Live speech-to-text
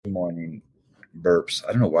morning burps.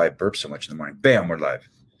 I don't know why I burp so much in the morning. Bam, we're live.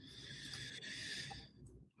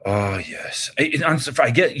 Oh, yes. I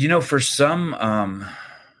get, for some,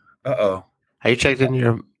 Are you checked in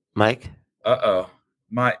your mic?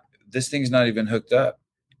 This thing's not even hooked up.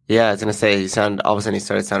 Yeah, I was going to say, all of a sudden you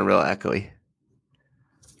started sounding real echoey.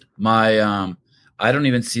 I don't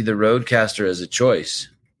even see the Rodecaster as a choice.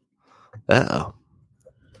 Uh-oh.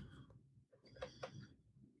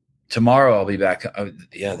 Tomorrow I'll be back.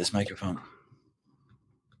 This microphone.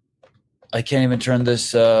 I can't even turn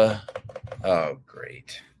this. Oh,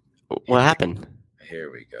 great. What happened? Here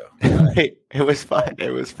we go. It was fine.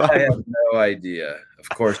 It was fine. I have no idea. Of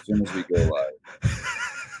course, as soon as we go live.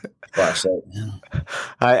 Flashlight.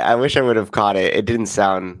 I wish I would have caught it. It didn't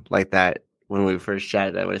sound like that when we first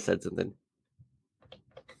chatted. I would have said something.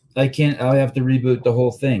 I can't. I have to reboot the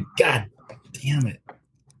whole thing. God damn it.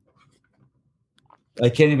 I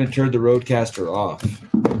can't even turn the Rodecaster off.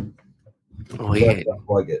 Wait.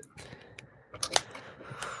 Unplug it.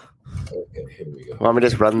 Okay, here we go. Want me to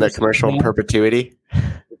just run the commercial in perpetuity?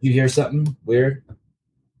 Did you hear something weird?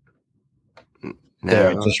 No. There,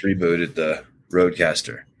 I just rebooted the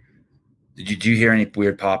Rodecaster. Did you hear any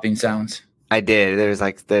weird popping sounds? I did. There's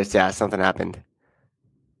something happened.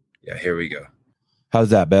 Yeah, here we go. How's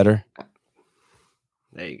that better?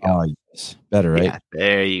 There you go. Oh, yes. Better, right? Yeah,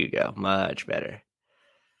 there you go. Much better.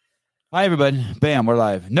 Hi, everybody. Bam, we're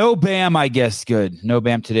live. No Bam, I guess good. No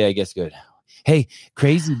Bam today, I guess good. Hey,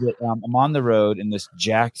 crazy that I'm on the road in this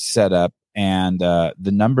jacked setup, and the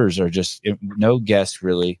numbers are just no guests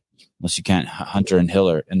really, unless you count Hunter and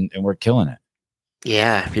Hiller, and we're killing it.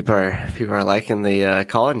 Yeah, people are liking the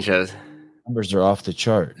call-in shows. Numbers are off the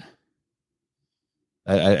chart.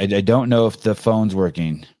 I don't know if the phone's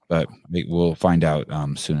working, but we'll find out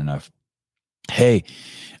soon enough. Hey,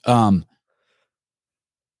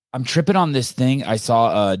 I'm tripping on this thing. I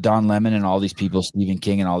saw Don Lemon and all these people, Stephen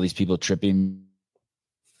King and all these people tripping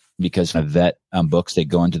because of vet books that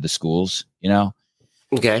go into the schools,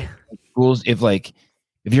 Okay. Schools,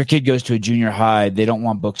 if your kid goes to a junior high, they don't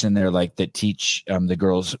want books in there that teach the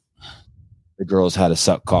girls how to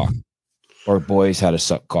suck cock or boys how to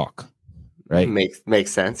suck cock. Right.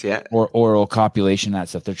 Makes sense. Yeah. Or oral copulation, that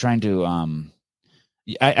stuff. They're trying to,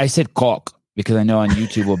 I said cock because I know on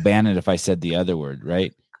YouTube will ban it if I said the other word,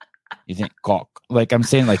 right? You think caulk? I'm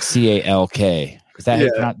saying CALK. Is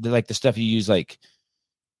that not the stuff you use in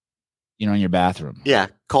your bathroom? Yeah,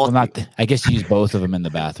 caulk. Well, I guess you use both of them in the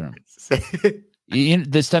bathroom.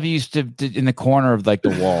 The stuff you used to in the corner of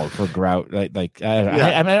the wall for grout. I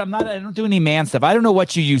don't do any man stuff. I don't know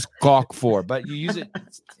what you use caulk for, but you use it. My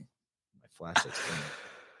flashlight's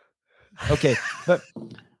going. Okay, but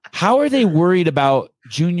how are they worried about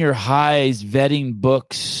junior highs vetting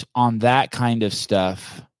books on that kind of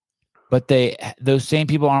stuff? But those same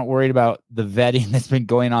people aren't worried about the vetting that's been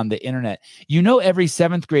going on the internet. Every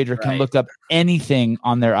seventh grader can look up anything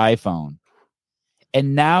on their iPhone.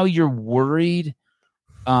 And now you're worried.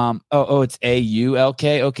 It's AULK.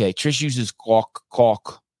 Okay. Trish uses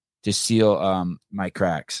caulk to seal my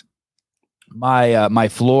cracks. My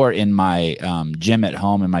floor in my gym at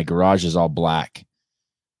home in my garage is all black.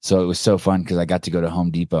 So it was so fun because I got to go to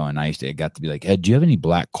Home Depot and I got to be like, hey, do you have any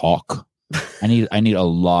black caulk? I need a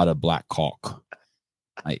lot of black caulk.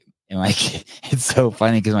 It's so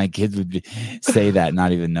funny because my kids would say that,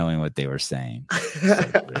 not even knowing what they were saying.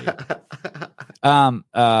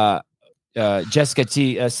 Jessica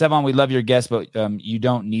T. Sevon, we love your guests, but you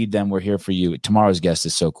don't need them. We're here for you. Tomorrow's guest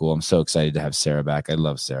is so cool. I'm so excited to have Sarah back. I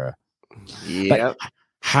love Sarah. Yeah.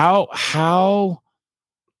 How?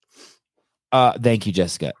 Thank you,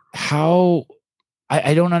 Jessica. How?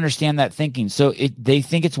 I don't understand that thinking. So they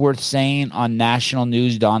think it's worth saying on national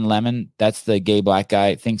news. Don Lemon, that's the gay black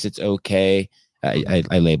guy, thinks it's okay. I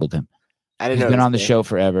labeled him. I didn't know. He's been on the show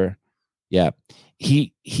forever. Yeah,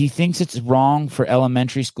 he thinks it's wrong for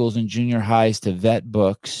elementary schools and junior highs to vet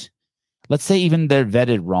books. Let's say even they're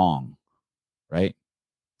vetted wrong, right?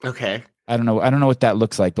 Okay. I don't know what that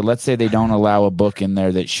looks like, but let's say they don't allow a book in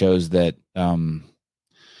there that shows that.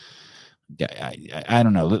 I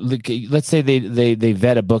don't know. Let's say they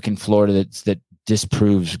vet a book in Florida that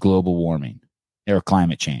disproves global warming or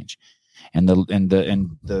climate change, and the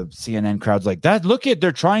CNN crowd's like that.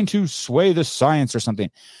 They're trying to sway the science or something,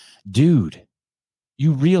 dude.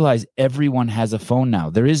 You realize everyone has a phone now.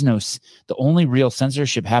 There is the only real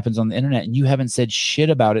censorship happens on the internet, and you haven't said shit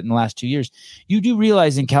about it in the last 2 years. You do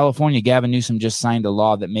realize in California, Gavin Newsom just signed a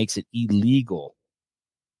law that makes it illegal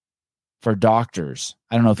for doctors.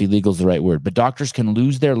 I don't know if illegal is the right word, but doctors can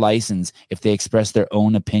lose their license if they express their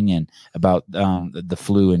own opinion about the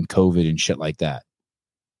flu and COVID and shit like that.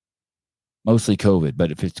 mostly COVID.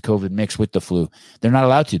 But if it's COVID mixed with the flu, they're not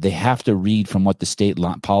allowed to. They have to read from what the state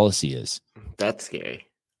policy is. That's scary.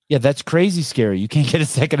 Yeah, that's crazy scary. You can't get a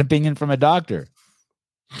second opinion from a doctor.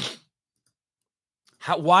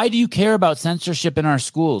 Why do you care about censorship in our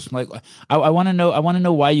schools? Like, I want to know. I want to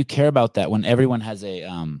know why you care about that when everyone has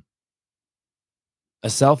a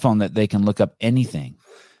cell phone that they can look up anything.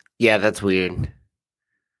 Yeah, that's weird.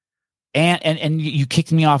 And you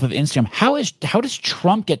kicked me off of Instagram. How does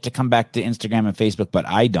Trump get to come back to Instagram and Facebook, but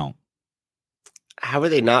I don't? How are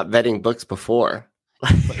they not vetting books before?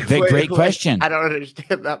 Great question. I don't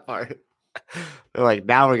understand that part. They're like,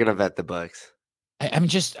 now we're gonna vet the books.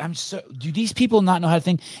 Do these people not know how to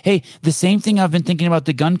think? Hey, the same thing I've been thinking about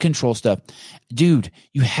the gun control stuff. Dude,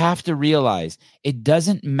 you have to realize it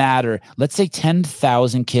doesn't matter. Let's say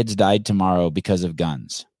 10,000 kids died tomorrow because of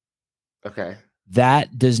guns. Okay.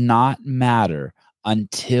 That does not matter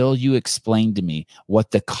until you explain to me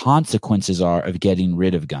what the consequences are of getting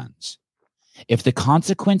rid of guns. If the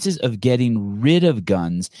consequences of getting rid of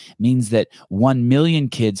guns means that 1 million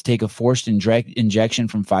kids take a forced injection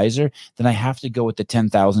from Pfizer, then I have to go with the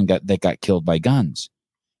 10,000 that got killed by guns.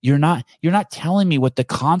 You're not telling me what the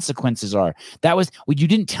consequences are. You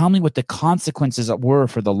didn't tell me what the consequences were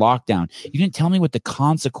for the lockdown. You didn't tell me what the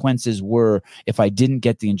consequences were if I didn't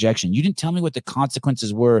get the injection. You didn't tell me what the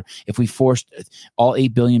consequences were if we forced all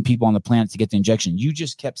 8 billion people on the planet to get the injection. You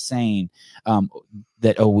just kept saying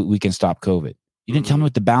that, we can stop COVID. You didn't tell me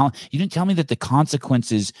what the balance. You didn't tell me that the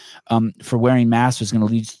consequences for wearing masks was going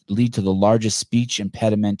to lead to the largest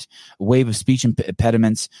wave of speech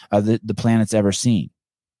impediments the planet's ever seen.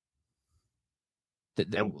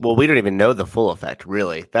 Well, we don't even know the full effect,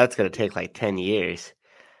 really. That's going to take like 10 years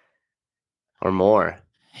or more.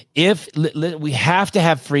 We have to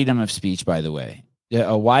have freedom of speech, by the way.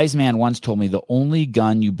 A wise man once told me the only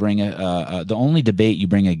debate you bring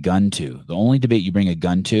a gun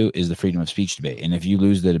to is the freedom of speech debate. And if you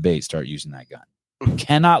lose the debate, start using that gun. You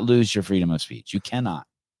cannot lose your freedom of speech. You cannot.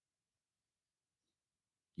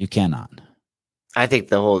 I think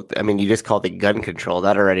you just called it gun control.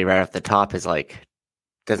 That already right off the top is like,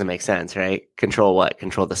 doesn't make sense, right? Control what?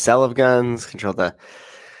 Control the sale of guns,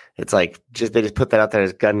 it's like they just put that out there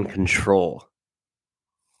as gun control.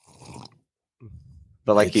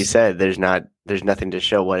 But like you said, there's nothing to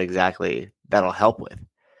show what exactly that'll help with.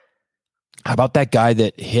 How about that guy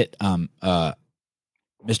that hit Mr.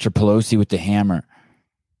 Pelosi with the hammer?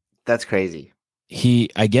 That's crazy.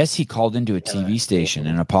 I guess he called into a TV station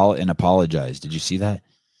and apologized. Did you see that?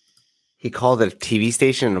 He called it a TV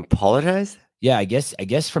station and apologized? Yeah, I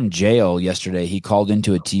guess from jail yesterday, he called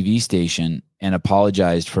into a TV station and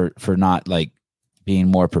apologized for not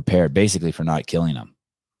being more prepared, basically for not killing him.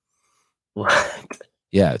 What?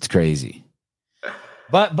 Yeah, it's crazy.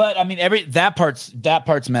 But I mean, that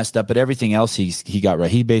part's messed up, but everything else he got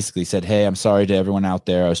right. He basically said, "Hey, I'm sorry to everyone out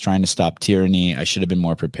there. I was trying to stop tyranny. I should have been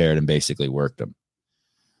more prepared," and basically worked them.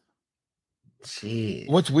 Jeez.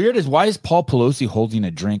 What's weird is why is Paul Pelosi holding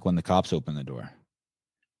a drink when the cops open the door?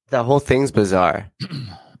 That whole thing's bizarre.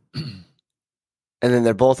 And then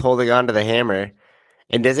they're both holding on to the hammer.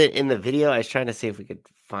 And does it in the video? I was trying to see if we could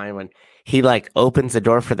find one. He opens the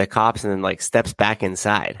door for the cops and then steps back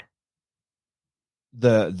inside.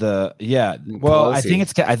 Yeah. Well,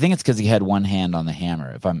 Pelosi. I think it's because he had one hand on the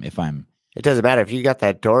hammer. If I'm. It doesn't matter if you got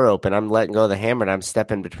that door open. I'm letting go of the hammer and I'm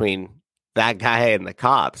stepping between that guy and the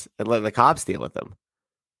cops and letting the cops deal with them.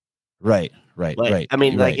 Right. I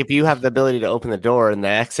mean, if you have the ability to open the door and the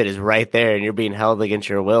exit is right there and you're being held against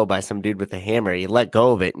your will by some dude with a hammer, you let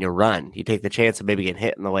go of it and you run. You take the chance of maybe getting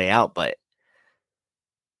hit on the way out, but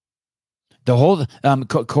the whole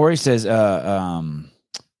Corey says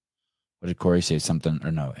what did Corey say? Something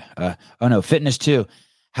or no? Fitness too.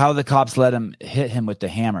 How the cops let him hit him with the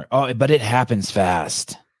hammer. Oh, but it happens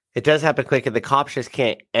fast. It does happen quick, and the cops just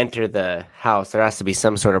can't enter the house. There has to be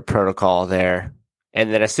some sort of protocol there.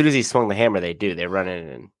 And then as soon as he swung the hammer, they run in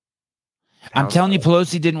and. I'm telling you,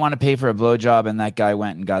 Pelosi didn't want to pay for a blowjob, and that guy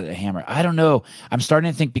went and got a hammer. I don't know. I'm starting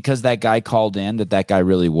to think because that guy called in that guy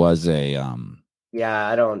really was a.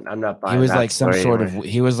 Yeah, I'm not buying. He was like some sort of.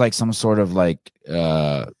 He was like some sort of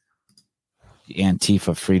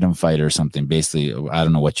Antifa freedom fighter or something. Basically, I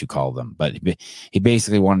don't know what you call them, but he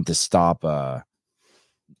basically wanted to stop. I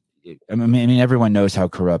mean, everyone knows how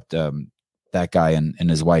corrupt that guy and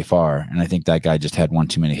his wife are, and I think that guy just had one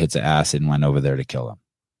too many hits of acid and went over there to kill him.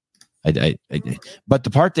 But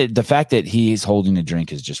the fact that he's holding a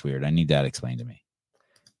drink is just weird. I need that explained to me.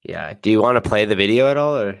 Yeah. Do you want to play the video at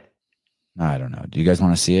all, or? I don't know. Do you guys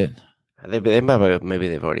want to see it? Maybe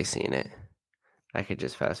they've already seen it. I could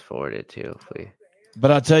just fast forward it too, if we.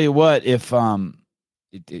 But I'll tell you what, if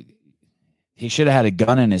He should have had a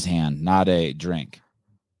gun in his hand, not a drink.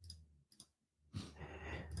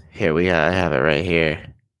 Here I have it right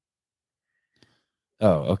here.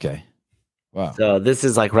 Oh, okay. Wow. So this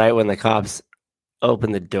is like right when the cops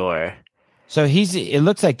open the door. So it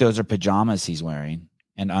looks like those are pajamas he's wearing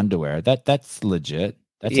and underwear. That's legit.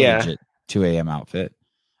 That's a legit 2 a.m. outfit.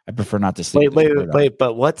 I prefer not to sleep. Wait,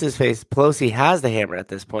 but what's his face? Pelosi has the hammer at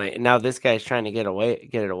this point, and now this guy's trying to get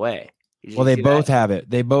it away. Well, they both have it.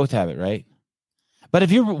 They both have it, right? But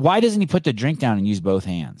why doesn't he put the drink down and use both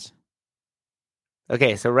hands?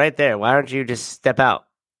 Okay, so right there, why don't you just step out?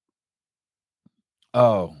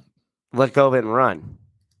 Oh. Let go of it and run.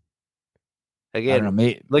 Again,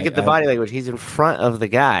 look at the body language. He's in front of the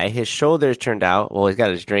guy. His shoulder's turned out. Well, he's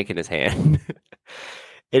got his drink in his hand.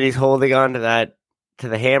 And he's holding on to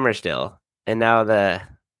the hammer still. And now the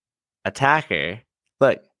attacker,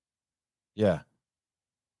 look. Yeah.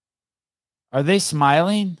 Are they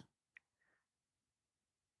smiling?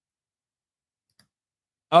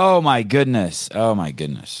 Oh my goodness. Oh my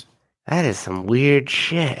goodness. That is some weird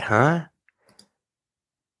shit, huh?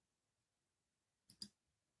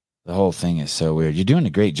 The whole thing is so weird. You're doing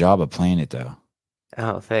a great job of playing it, though.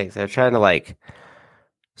 Oh, thanks. They're trying to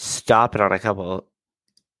stop it on a couple.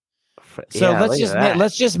 So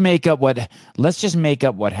let's just make up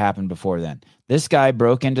what happened before then. This guy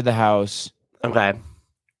broke into the house. Okay.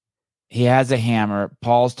 He has a hammer.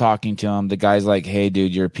 Paul's talking to him. The guy's like, "Hey,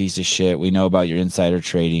 dude, you're a piece of shit. We know about your insider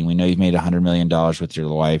trading. We know you've made $100 million with your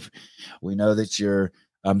wife. We know that you're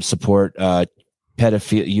support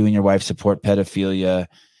pedophilia. You and your wife support pedophilia."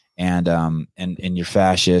 And you're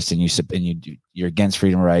fascist and you're against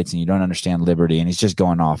freedom of rights and you don't understand liberty, and he's just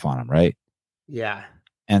going off on him, right? Yeah.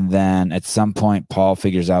 And then at some point, Paul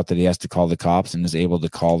figures out that he has to call the cops and is able to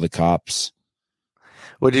call the cops.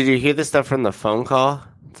 Well, did you hear the stuff from the phone call?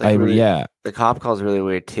 Yeah. The cop call is really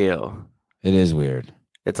weird too. It is weird.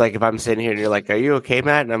 It's like if I'm sitting here and you're like, "Are you okay,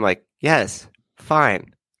 Matt?" And I'm like, "Yes,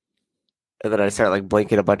 fine." And then I start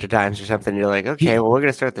blinking a bunch of times or something. And you're like, "Okay, well, we're going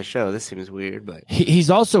to start the show. This seems weird." But he's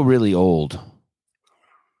also really old.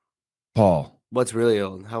 Paul. What's really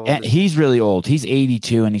old? How old? He's really old. He's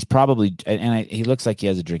 82, and he's probably he looks like he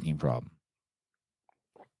has a drinking problem.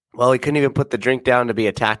 Well, he couldn't even put the drink down to be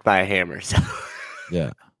attacked by a hammer. So.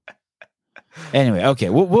 Yeah. Anyway, okay,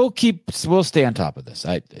 we'll stay on top of this.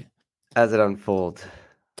 As it unfolds.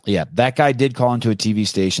 Yeah, that guy did call into a TV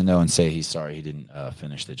station though and say he's sorry he didn't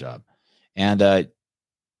finish the job. And yeah,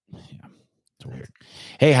 it's weird.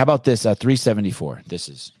 Hey, how about this? 374. This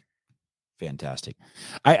is fantastic.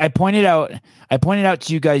 I pointed out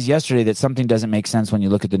to you guys yesterday that something doesn't make sense when you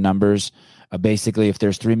look at the numbers. Basically, if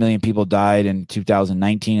there's 3 million people died in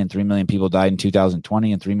 2019 and 3 million people died in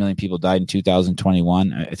 2020 and 3 million people died in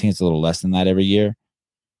 2021, I think it's a little less than that every year.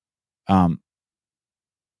 And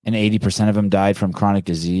 80% of them died from chronic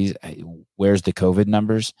disease. Where's the COVID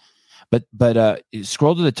numbers? But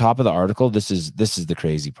scroll to the top of the article. This is the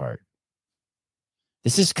crazy part.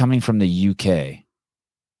 This is coming from the UK,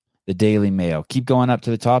 the Daily Mail. Keep going up to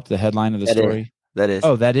the top, the headline of the story. That is.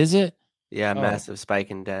 Oh, that is it? Yeah, massive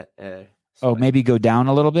spike in debt. Maybe go down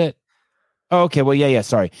a little bit. Oh, okay. Well, yeah.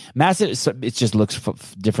 Sorry. Massive. It just looks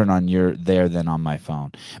different on your there than on my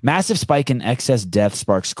phone. Massive spike in excess death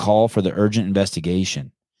sparks call for the urgent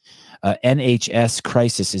investigation. NHS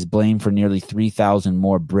crisis is blamed for nearly 3,000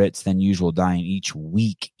 more Brits than usual dying each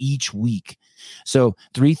week. So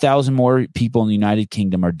 3,000 more people in the United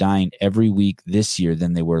Kingdom are dying every week this year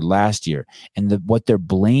than they were last year. And what they're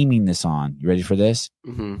blaming this on, you ready for this?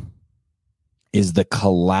 Mm-hmm. Is the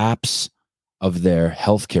collapse of their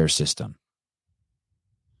healthcare system.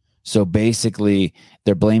 So basically,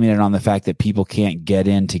 they're blaming it on the fact that people can't get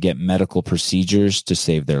in to get medical procedures to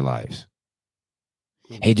save their lives.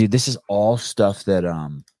 Hey, dude, this is all stuff that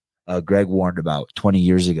Greg warned about 20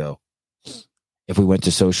 years ago. If we went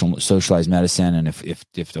to socialized medicine and if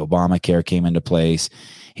Obamacare came into place,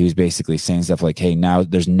 he was basically saying stuff like, hey, now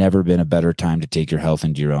there's never been a better time to take your health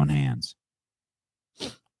into your own hands.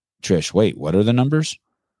 Trish, wait, what are the numbers?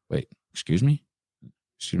 Wait, excuse me,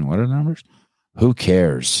 what are the numbers? Who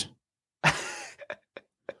cares?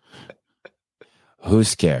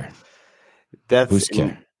 Who's care? Who's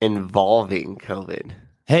care? Involving COVID.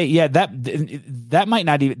 Hey, yeah, that might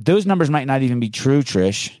not even, those numbers might not even be true,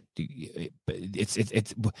 Trish.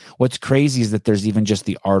 It's what's crazy is that there's even just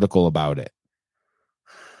the article about it.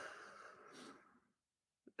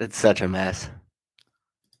 It's such a mess.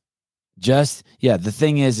 The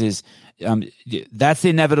thing is that's the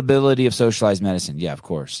inevitability of socialized medicine. Yeah, of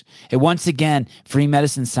course. And once again, free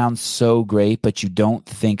medicine sounds so great, but you don't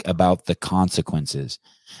think about the consequences.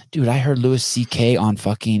 Dude, I heard Louis C.K. on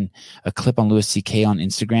a clip on Louis C.K. on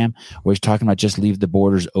Instagram where he's talking about just leave the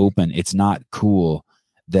borders open. It's not cool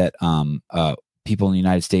that people in the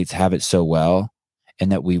United States have it so well,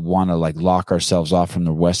 and that we want to like lock ourselves off from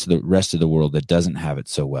the rest of the world that doesn't have it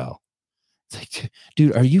so well. It's like,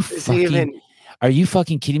 dude, are you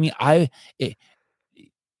fucking kidding me?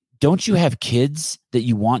 Don't you have kids that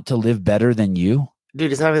you want to live better than you?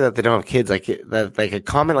 Dude, it's not even that they don't have kids. Like a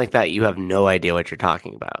comment like that, you have no idea what you're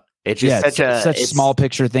talking about. It's just such small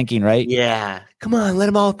picture thinking, right? Yeah. Come on, let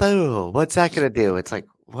them all through. What's that going to do? It's like,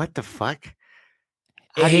 what the fuck?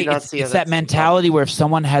 How do you not see it's that mentality where if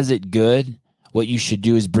someone has it good, what you should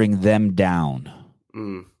do is bring them down.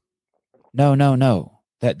 Mm. No.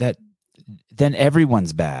 That then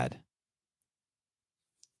everyone's bad.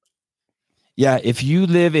 Yeah, if you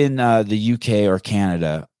live in the UK or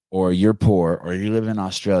Canada, or you're poor, or you live in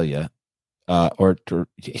Australia, or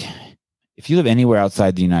if you live anywhere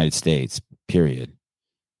outside the United States, period,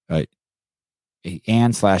 right?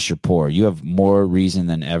 And / you're poor, you have more reason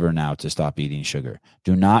than ever now to stop eating sugar.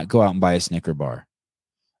 Do not go out and buy a Snicker bar.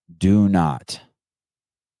 Do not.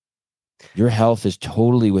 Your health is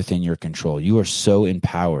totally within your control. You are so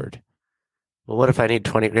empowered. Well, what if I need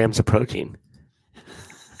 20 grams of protein?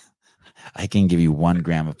 I can give you 1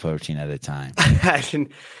 gram of protein at a time. I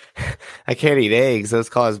can't eat eggs. Those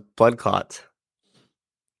cause blood clots.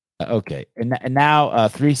 Okay. And now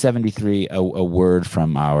 373, a word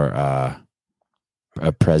from our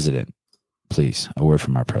president. Please, a word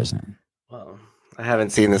from our president. Well, I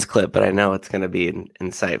haven't seen this clip, but I know it's going to be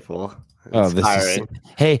insightful.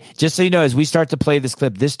 Hey, just so you know, as we start to play this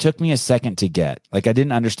clip, this took me a second to get. Like, I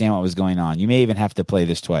didn't understand what was going on. You may even have to play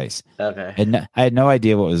this twice. Okay. I had no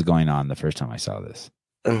idea what was going on the first time I saw this.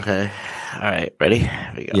 Okay. All right. Ready?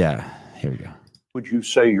 Here we go. Yeah. Here we go. Would you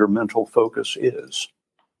say your mental focus is?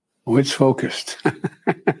 Oh, it's focused.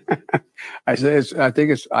 I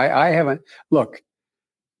haven't. Look,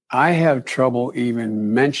 I have trouble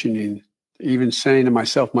even saying to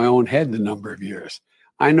myself, my own head, the number of years.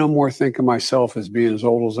 I no more think of myself as being as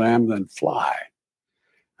old as I am than fly.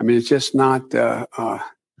 I mean, it's just not, I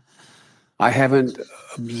haven't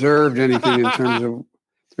observed anything in terms of,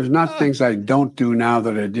 there's not things I don't do now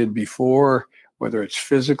that I did before, whether it's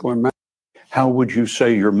physical or mental. How would you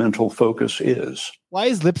say your mental focus is? Why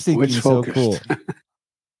is lip syncing so cool?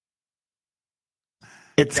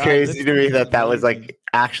 It's crazy to me that was like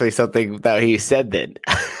actually something that he said then.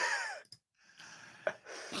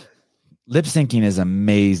 Lip syncing is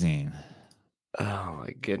amazing. Oh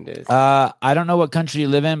my goodness. I don't know what country you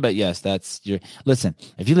live in, but yes, listen,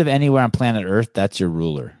 if you live anywhere on planet Earth, that's your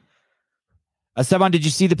ruler. Sevan, did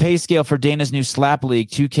you see the pay scale for Dana's new Slap League?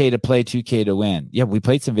 2K to play, 2K to win. Yeah, we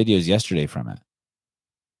played some videos yesterday from it.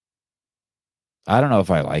 I don't know if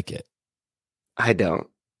I like it. I don't.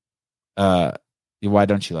 Why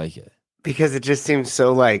don't you like it? Because it just seems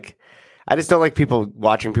so like, I just don't like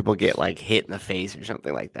watching people get like hit in the face or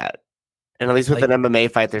something like that. And at least with an MMA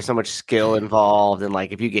fight, there's so much skill involved. And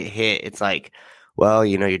like, if you get hit, it's like, well,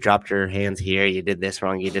 you dropped your hands here. You did this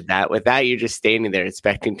wrong. You did that. With that, you're just standing there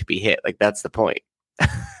expecting to be hit. Like, that's the point.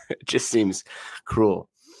 It just seems cruel.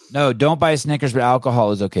 No, don't buy Snickers, but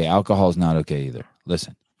alcohol is okay. Alcohol is not okay either.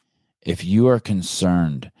 Listen, if you are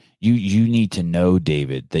concerned, you need to know,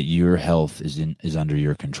 David, that your health is under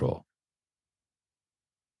your control.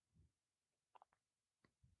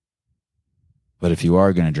 But if you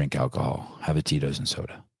are going to drink alcohol, have a Tito's and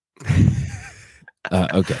soda.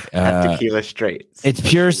 Okay. Tequila straight. It's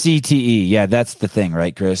pure CTE. Yeah, that's the thing,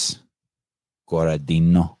 right, Chris?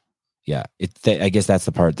 Corradino. Yeah, I guess that's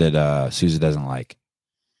the part that Souza doesn't like.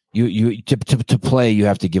 You to play, you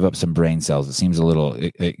have to give up some brain cells. It seems a little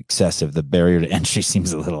excessive. The barrier to entry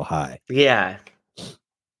seems a little high. Yeah.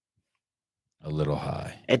 A little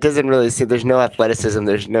high. It doesn't really seem. There's no athleticism.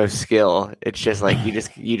 There's no skill. It's just like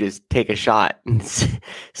you just take a shot and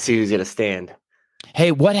see who's gonna stand.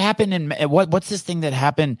 Hey, what happened in what's this thing that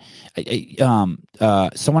happened?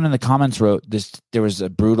 Someone in the comments wrote this. There was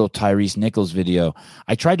a brutal Tyrese Nichols video.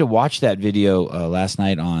 I tried to watch that video last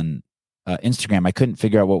night on Instagram. I couldn't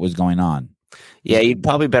figure out what was going on. Yeah, you'd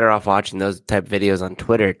probably better off watching those type of videos on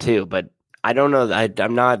Twitter too. But I don't know.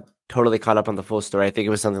 I'm not totally caught up on the full story. I think it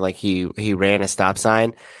was something like he ran a stop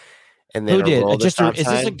sign, and then who did?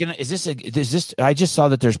 Is this? I just saw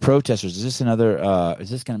that there's protesters. Is this another? Is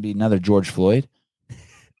this going to be another George Floyd?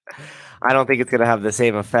 I don't think it's going to have the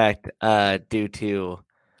same effect due to.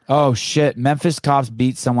 Oh shit! Memphis cops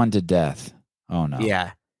beat someone to death. Oh no.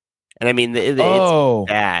 Yeah, and I mean it's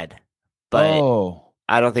bad, but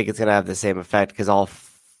I don't think it's going to have the same effect because all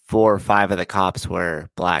 4 or 5 of the cops were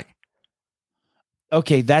black.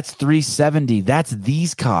 Okay, that's 370. That's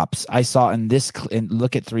these cops I saw in this. And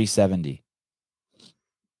look at 370.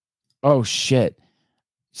 Oh shit!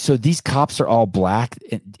 So these cops are all black.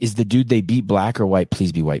 Is the dude they beat black or white?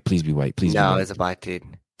 Please be white. Please be white. Please be white. No, it's a black dude.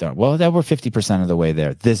 Well, that we're 50% of the way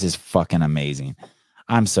there. This is fucking amazing.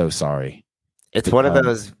 I'm so sorry. It's one of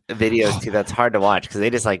those videos too that's hard to watch because they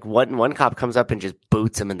just like one cop comes up and just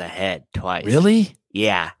boots him in the head twice. Really?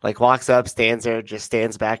 Yeah, like walks up, stands there, just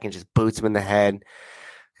stands back and just boots him in the head.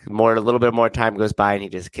 A little bit more time goes by and he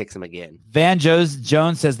just kicks him again. Van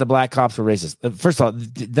Jones says the black cops were racist. First of all,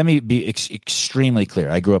 let me be extremely clear.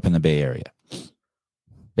 I grew up in the Bay Area.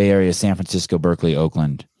 Bay Area, San Francisco, Berkeley,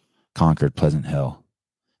 Oakland, Concord, Pleasant Hill,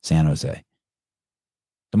 San Jose.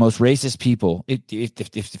 The most racist people,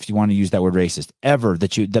 if you want to use that word racist, ever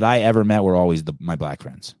that I ever met were always my black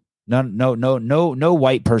friends. No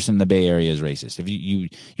white person in the Bay Area is racist. If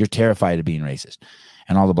you're terrified of being racist.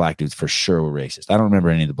 And all the black dudes for sure were racist. I don't remember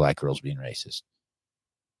any of the black girls being racist.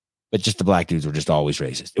 But just the black dudes were just always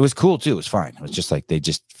racist. It was cool too. It was fine. It was just like they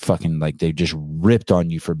just ripped on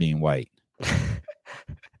you for being white.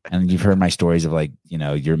 And you've heard my stories of like,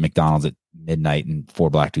 you're at McDonald's at midnight and 4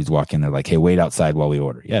 black dudes walk in. They're like, hey, wait outside while we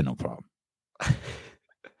order. Yeah, no problem.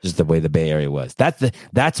 Just the way the Bay Area was.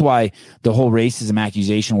 That's why the whole racism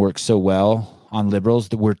accusation works so well on liberals,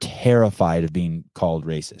 that we're terrified of being called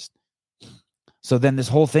racist. So then this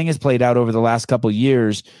whole thing has played out over the last couple of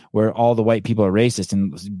years where all the white people are racist.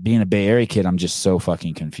 And being a Bay Area kid, I'm just so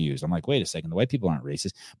fucking confused. I'm like, wait a second, the white people aren't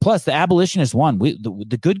racist. Plus, the abolitionists won.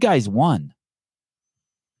 The good guys won.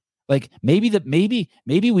 Like maybe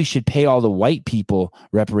we should pay all the white people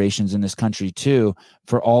reparations in this country too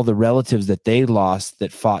for all the relatives that they lost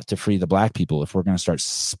that fought to free the black people. If we're going to start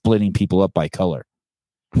splitting people up by color,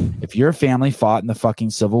 if your family fought in the fucking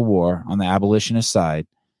Civil War on the abolitionist side,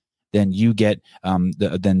 then you get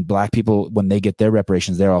then black people, when they get their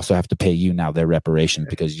reparations, they also have to pay you now their reparations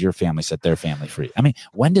because your family set their family free. I mean,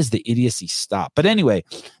 when does the idiocy stop? But anyway,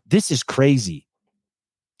 this is crazy.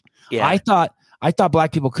 Yeah. I thought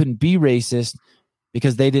black people couldn't be racist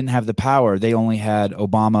because they didn't have the power. They only had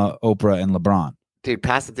Obama, Oprah, and LeBron. Dude,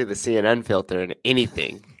 pass it through the CNN filter and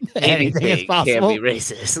anything can be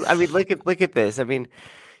racist. I mean, look at this. I mean,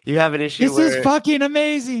 you have an issue. This is fucking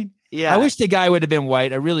amazing. Yeah, I wish the guy would have been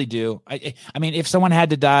white. I really do. I mean, if someone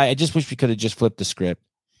had to die, I just wish we could have just flipped the script.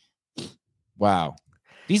 Wow,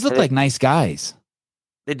 these look like nice guys.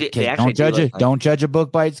 They don't judge don't judge a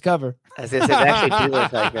book by its cover. As I said, they actually do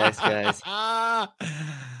look like nice guys.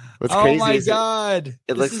 What's crazy? Oh my god,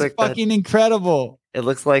 this is like fucking incredible. It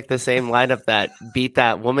looks like the same lineup that beat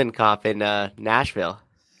that woman cop in Nashville.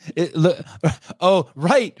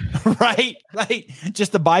 Right.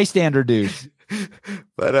 Just the bystander dudes.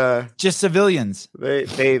 But just civilians.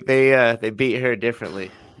 They beat her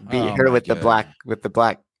differently. Beat her with the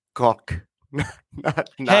black cock.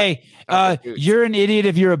 You're an idiot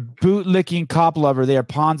if you're a bootlicking cop lover. They are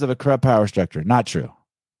pawns of a corrupt power structure. Not true.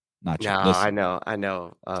 No, listen. I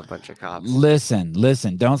know a bunch of cops.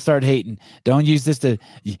 Listen. Don't start hating. Don't use this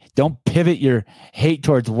don't pivot your hate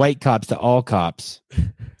towards white cops to all cops.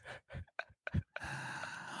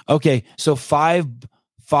 Okay, so five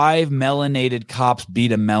melanated cops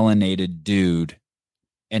beat a melanated dude,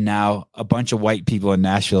 and now a bunch of white people in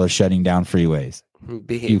Nashville are shutting down freeways.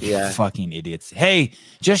 You fucking idiots. Hey,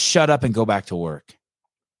 just shut up and go back to work.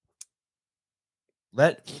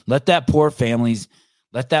 Let that poor family,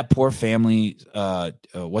 what's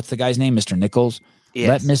the guy's name? Mr. Nichols? Yes.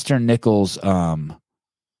 Let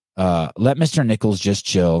Mr. Nichols just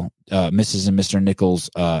chill. Mrs. and Mr. Nichols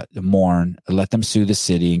mourn. Let them sue the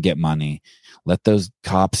city and get money. Let those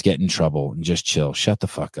cops get in trouble and just chill. Shut the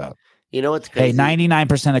fuck up. You know what's crazy? Hey,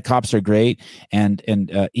 99% of cops are great, and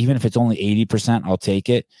even if it's only 80%, I'll take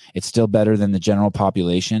it. It's still better than the general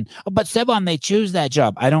population. Oh, but Sebon, they choose that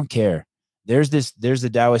job. I don't care. There's the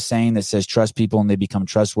Taoist saying that says trust people and they become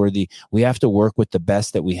trustworthy. We have to work with the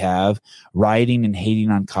best that we have. Rioting and hating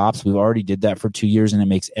on cops, we've already did that for 2 years, and it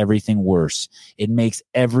makes everything worse. It makes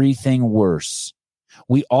everything worse.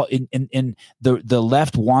 We all in the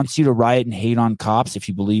left wants you to riot and hate on cops if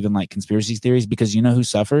you believe in like conspiracy theories, because you know who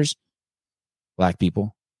suffers? Black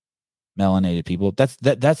people, melanated people. That's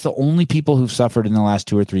the only people who've suffered in the last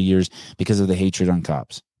 2 or 3 years because of the hatred on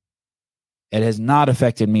cops. It has not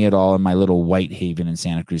affected me at all in my little white haven in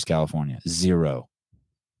Santa Cruz, California. Zero.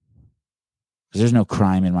 Because there's no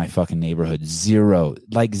crime in my fucking neighborhood. Zero.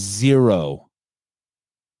 Like zero.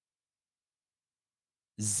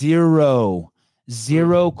 Zero.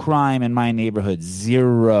 Zero crime in my neighborhood.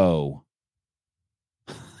 Zero.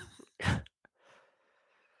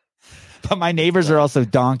 But my neighbors are also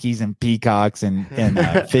donkeys and peacocks and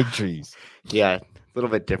fig trees. Yeah. little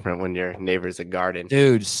bit different when your neighbor's a garden.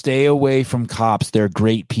 Dude, stay away from cops. They're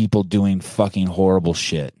great people doing fucking horrible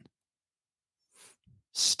shit.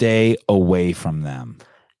 Stay away from them.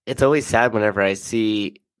 It's always sad whenever I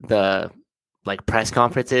see the like press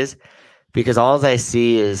conferences, because all I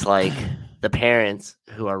see is like the parents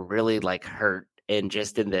who are really like hurt and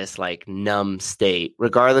just in this like numb state,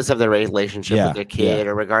 regardless of their relationship with their kid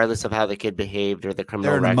or regardless of how the kid behaved or the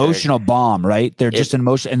criminal record. They're an emotional bomb, right? They're just an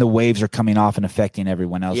emotion, and the waves are coming off and affecting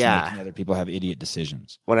everyone else, and making other people have idiot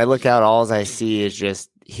decisions. When I look out, all I see is just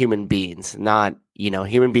human beings, not,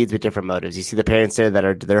 human beings with different motives. You see the parents there that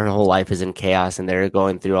are, their whole life is in chaos and they're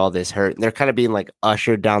going through all this hurt, and they're kind of being like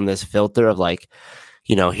ushered down this filter of like,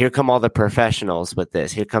 here come all the professionals with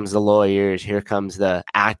this. Here comes the lawyers. Here comes the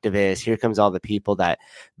activists. Here comes all the people that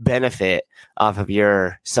benefit off of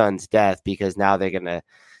your son's death, because now they're going to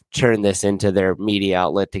turn this into their media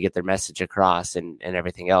outlet to get their message across and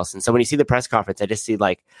everything else. And so when you see the press conference, I just see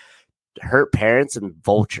like hurt parents and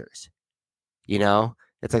vultures,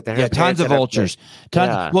 It's like the tons of vultures.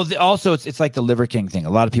 Well, also it's like the Liver King thing.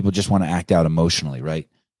 A lot of people just want to act out emotionally, right?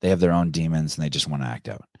 They have their own demons and they just want to act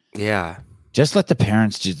out. Yeah. Just let the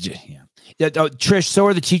parents Trish, so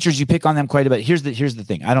are the teachers. You pick on them quite a bit. Here's the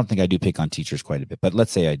thing. I don't think I do pick on teachers quite a bit, but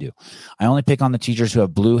let's say I do. I only pick on the teachers who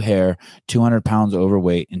have blue hair, 200 pounds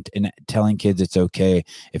overweight, and telling kids it's okay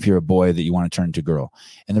if you're a boy that you want to turn into a girl.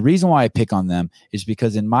 And the reason why I pick on them is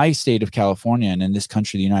because in my state of California and in this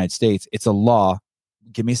country, the United States, it's a law.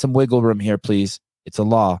 Give me some wiggle room here, please. It's a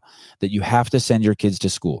law that you have to send your kids to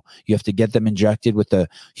school. You have to get them injected with a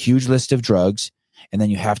huge list of drugs, and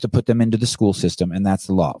then you have to put them into the school system, and that's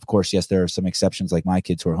the law. Of course, yes, there are some exceptions like my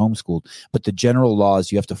kids who are homeschooled, but the general law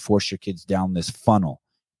is you have to force your kids down this funnel.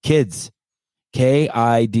 Kids,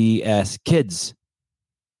 Kids, kids.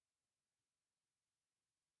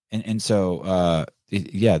 And so,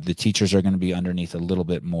 the teachers are going to be underneath a little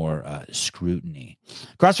bit more scrutiny.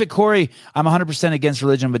 CrossFit Corey, I'm 100% against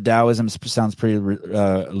religion, but Taoism sounds pretty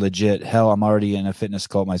legit. Hell, I'm already in a fitness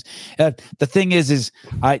cult. The thing is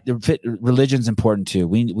religion's important too.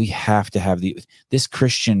 We have to have this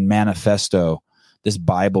Christian manifesto, this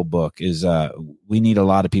Bible book is. We need a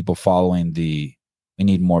lot of people following we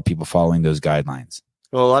need more people following those guidelines.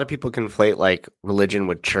 Well, a lot of people conflate like religion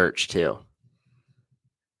with church too.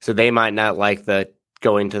 So they might not like the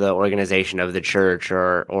going to the organization of the church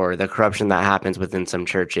or the corruption that happens within some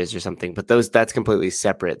churches or something. But that's completely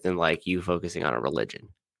separate than like you focusing on a religion.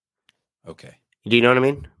 Okay. Do you know what I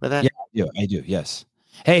mean by that? Yeah, I do. Yes.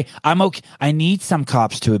 Hey, I'm okay. I need some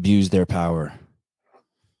cops to abuse their power.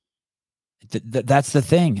 That's the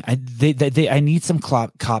thing. I need some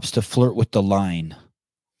cops to flirt with the line.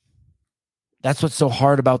 That's what's so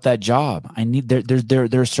hard about that job.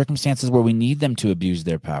 There are circumstances where we need them to abuse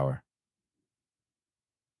their power.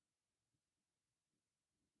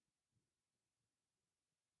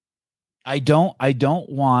 I don't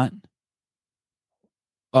want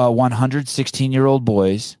 116-year-old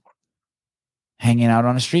boys hanging out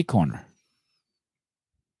on a street corner.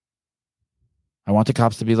 I want the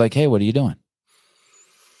cops to be like, "Hey, what are you doing?"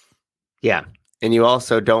 Yeah, and you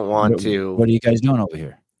also don't want to. What are you guys doing over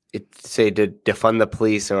here? Say to defund the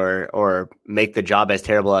police or make the job as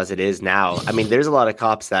terrible as it is now. I mean, there's a lot of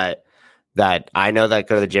cops that I know that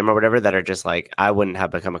go to the gym or whatever that are just like, I wouldn't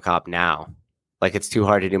have become a cop now. Like, it's too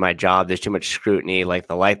hard to do my job. There's too much scrutiny. Like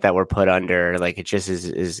the light that we're put under, like it just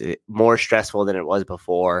is more stressful than it was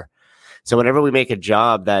before. So whenever we make a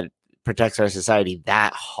job that protects our society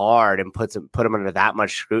that hard and put them under that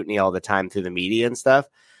much scrutiny all the time through the media and stuff,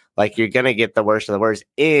 like you're going to get the worst of the worst,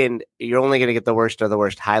 and you're only going to get the worst of the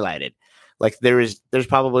worst highlighted. Like there's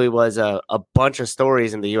probably was a bunch of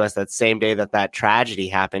stories in the U.S. that same day that tragedy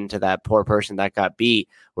happened to that poor person that got beat,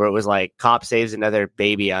 where it was like cop saves another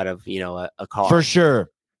baby out of, a car. For sure.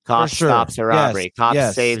 Cop stops a robbery. Cop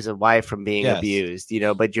saves a wife from being abused,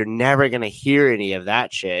 but you're never going to hear any of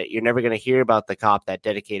that shit. You're never going to hear about the cop that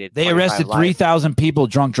dedicated. They arrested 3,000 people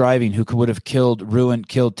drunk driving who would have killed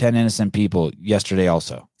 10 innocent people yesterday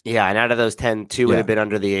also. Yeah, and out of those 10, 2 would have been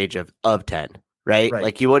under the age of 10, right?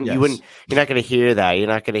 Like you're not going to hear that. You're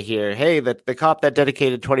not going to hear, hey, the cop that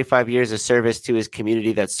dedicated 25 years of service to his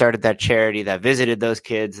community, that started that charity, that visited those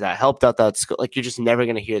kids, that helped out that school. Like you're just never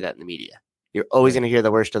going to hear that in the media. You're always going to hear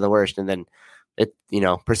the worst of the worst, and then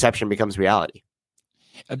perception becomes reality.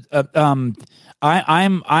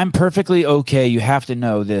 I'm perfectly okay. You have to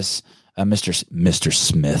know this, Mr.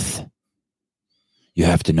 Smith. You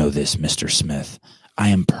have to know this, Mr. Smith. I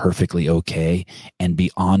am perfectly okay and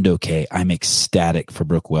beyond okay. I'm ecstatic for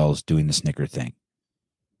Brooke Wells doing the Snicker thing.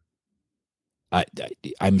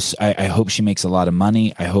 I hope she makes a lot of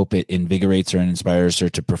money. I hope it invigorates her and inspires her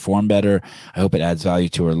to perform better. I hope it adds value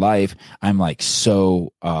to her life. I'm like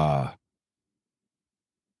so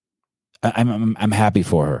I'm happy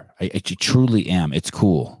for her. I truly am. It's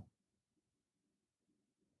cool.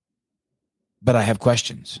 But I have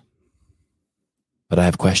questions. You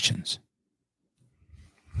want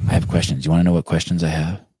to know what questions I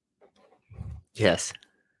have? Yes.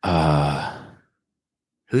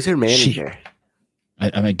 Who's her manager?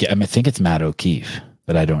 I think it's Matt O'Keefe,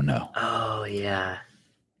 but I don't know. Oh yeah.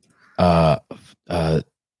 Where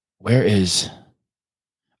is?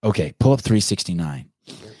 Okay, pull up 369.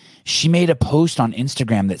 She made a post on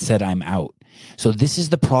Instagram that said I'm out. So this is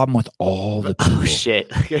the problem with all the people. Oh shit.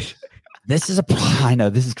 I know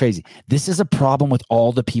this is crazy. This is a problem with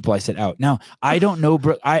all the people I set out. Now, I don't know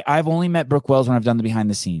Brooke. I've only met Brooke Wells when I've done the behind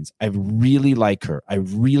the scenes. I really like her. I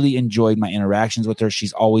really enjoyed my interactions with her.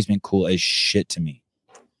 She's always been cool as shit to me.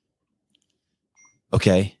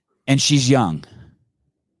 Okay. And she's young.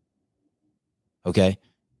 Okay.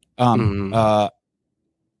 And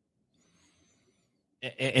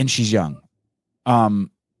she's young.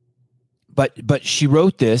 But she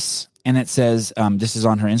wrote this, and it says, this is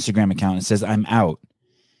on her Instagram account. It says, I'm out.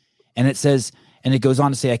 And it says, and it goes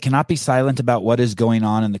on to say, I cannot be silent about what is going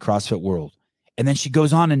on in the CrossFit world. And then she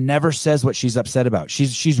goes on and never says what she's upset about.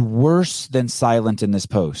 She's worse than silent in this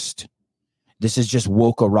post. This is just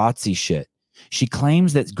woke-a-razzi shit. She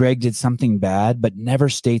claims that Greg did something bad, but never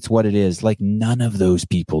states what it is, like none of those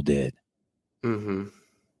people did. Mm-hmm.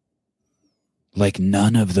 Like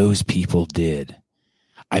none of those people did.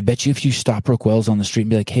 I bet you if you stop Brooke Wells on the street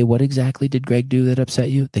and be like, hey, what exactly did Greg do that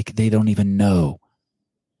upset you? They don't even know.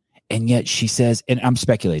 And yet she says, and I'm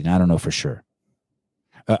speculating, I don't know for sure.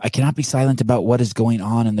 I cannot be silent about what is going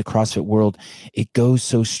on in the CrossFit world. It goes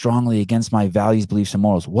so strongly against my values, beliefs, and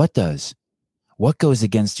morals. What does? What goes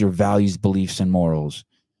against your values, beliefs, and morals?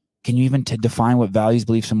 Can you even define what values,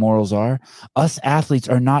 beliefs, and morals are? Us athletes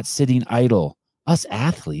are not sitting idle. Us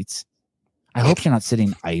athletes? I hope you're not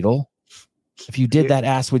sitting idle. If you did, that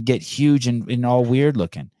ass would get huge and all weird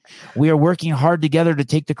looking. We are working hard together to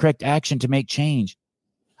take the correct action to make change.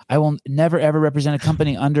 I will never, ever represent a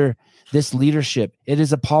company under this leadership. It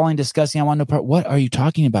is appalling, disgusting. I want no part. What are you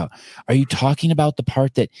talking about? Are you talking about the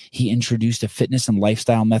part that he introduced a fitness and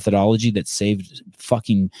lifestyle methodology that saved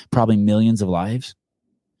fucking probably millions of lives?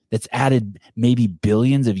 That's added maybe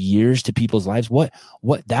billions of years to people's lives? What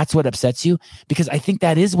that's what upsets you? Because I think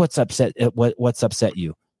that is what's upset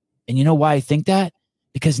you. And you know why I think that?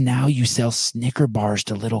 Because now you sell Snicker bars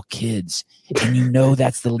to little kids. And you know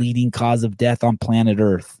that's the leading cause of death on planet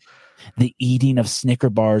Earth. The eating of Snicker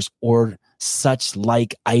bars or such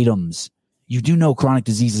like items. You do know chronic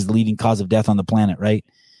disease is the leading cause of death on the planet, right?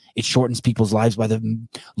 It shortens people's lives by the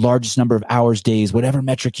largest number of hours, days, whatever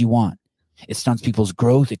metric you want. It stunts people's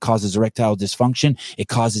growth. It causes erectile dysfunction. It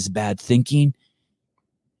causes bad thinking.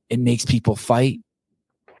 It makes people fight.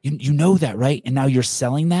 You know that, right? And now you're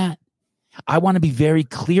selling that. I want to be very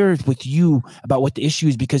clear with you about what the issue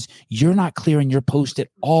is, because you're not clear in your post at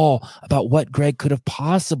all about what Greg could have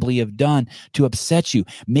possibly have done to upset you.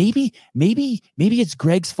 Maybe it's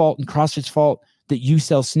Greg's fault and CrossFit's fault that you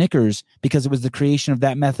sell Snickers, because it was the creation of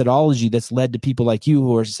that methodology that's led to people like you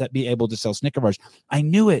who are be able to sell Snicker bars. I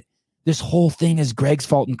knew it. This whole thing is Greg's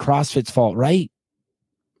fault and CrossFit's fault, right?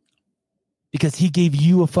 Because he gave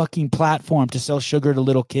you a fucking platform to sell sugar to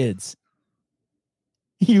little kids.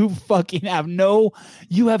 You fucking have no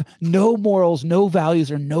morals, no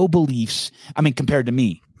values, or no beliefs. I mean, compared to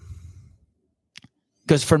me.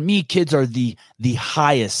 Because for me, kids are the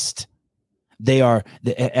highest. They are,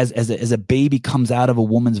 as a baby comes out of a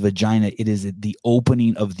woman's vagina, it is the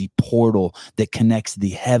opening of the portal that connects the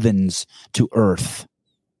heavens to earth.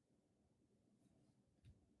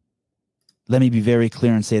 Let me be very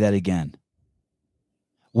clear and say that again.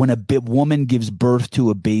 When a woman gives birth to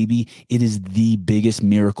a baby, it is the biggest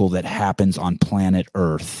miracle that happens on planet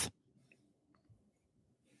Earth.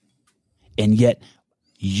 And yet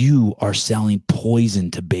you are selling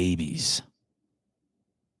poison to babies.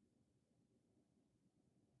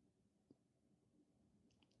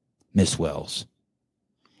 Miss Wells.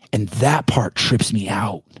 And that part trips me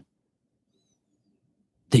out.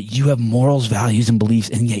 That you have morals, values, and beliefs,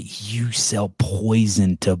 and yet you sell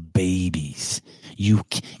poison to babies. You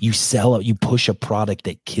push a product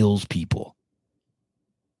that kills people,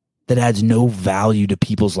 that adds no value to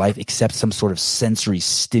people's life except some sort of sensory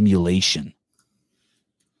stimulation.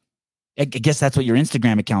 I guess that's what your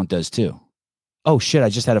Instagram account does too. Oh shit, I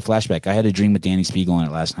just had a flashback. I had a dream with Danny Spiegel on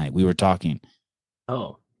it last night. We were talking.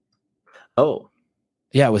 Oh.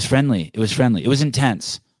 Yeah, it was friendly. It was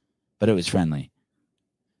intense. but it was friendly.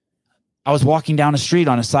 I was walking down a street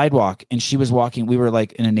on a sidewalk, and she was walking. We were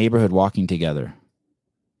like in a neighborhood walking together.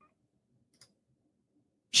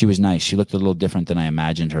 She was nice. She looked a little different than I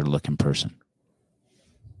imagined her to look in person.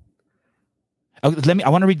 I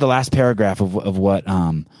want to read the last paragraph of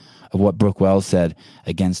what Brooke Wells said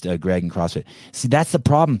against Greg and CrossFit. See, that's the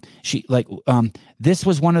problem. This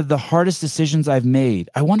was one of the hardest decisions I've made.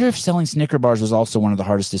 I wonder if selling Snicker bars was also one of the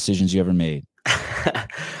hardest decisions you ever made.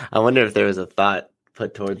 I wonder if there was a thought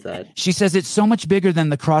put towards that. She says it's so much bigger than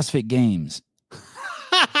the CrossFit Games.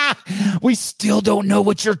 We still don't know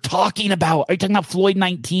what you're talking about. Are you talking about Floyd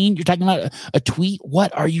 19? You're talking about a tweet?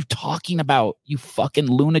 What are you talking about, you fucking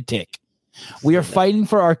lunatic? We are fighting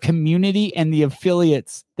for our community and the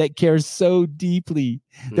affiliates that care so deeply.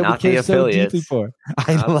 Not the affiliates.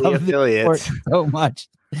 I love the affiliates so much.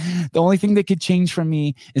 The only thing that could change for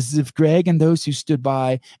me is if Greg and those who stood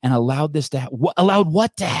by and allowed this to allowed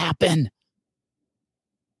what to happen.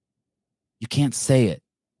 You can't say it,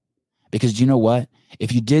 because you know what?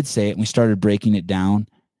 If you did say it and we started breaking it down,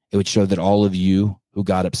 it would show that all of you who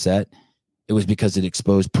got upset, it was because it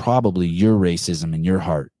exposed probably your racism in your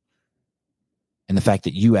heart. And the fact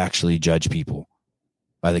that you actually judge people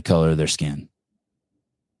by the color of their skin.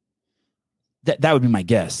 That would be my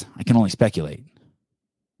guess. I can only speculate.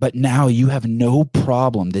 But now you have no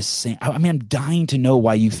problem. I'm dying to know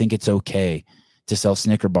why you think it's okay to sell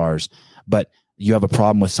Snicker bars, but you have a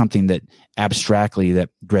problem with something that abstractly that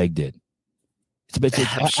Greg did.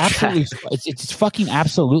 It's fucking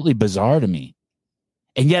absolutely bizarre to me.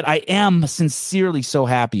 And yet I am sincerely so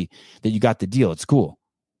happy that you got the deal. It's cool.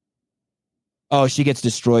 Oh, she gets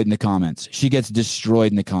destroyed in the comments.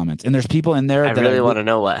 And there's people in there. I really want to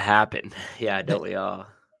know what happened. Yeah, don't we all?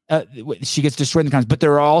 She gets destroyed in the comments. But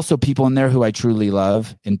there are also people in there who I truly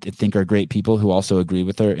love and think are great people who also agree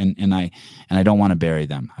with her. And I don't want to bury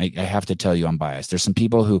them. I have to tell you, I'm biased. There's some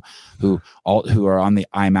people who are on the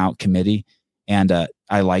I'm Out committee, and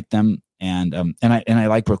I like them. And I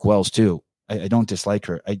like Brooke Wells too. I don't dislike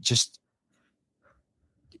her. I just,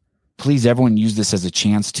 please, everyone, use this as a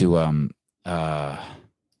chance to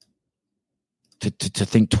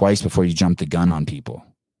think twice before you jump the gun on people.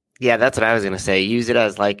 Yeah, that's what I was going to say. Use it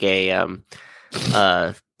as like a, one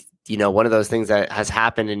of those things that has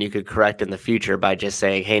happened and you could correct in the future by just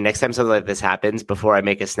saying, hey, next time something like this happens, before I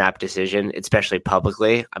make a snap decision, especially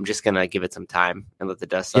publicly, I'm just going to give it some time and let the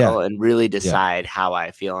dust settle and really decide how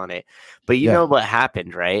I feel on it. But you know what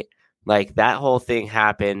happened, right? Like that whole thing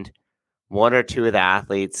happened. One or two of the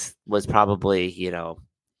athletes was probably,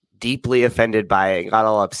 deeply offended by it and got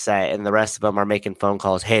all upset, and the rest of them are making phone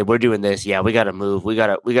calls. Hey, we're doing this. Yeah, we got to move. We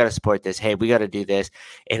got to support this. Hey, we got to do this.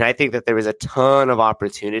 And I think that there was a ton of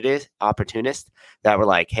opportunists that were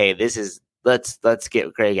like, hey, let's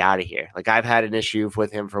get Greg out of here. Like I've had an issue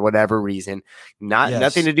with him for whatever reason,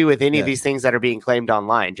 nothing to do with any of these things that are being claimed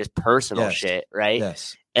online, just personal shit. Right.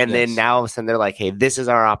 Yes. And then now all of a sudden they're like, hey, this is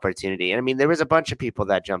our opportunity. And I mean, there was a bunch of people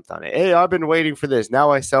that jumped on it. Hey, I've been waiting for this.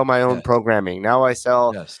 Now I sell my own programming. Now I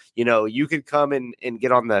sell, you could come and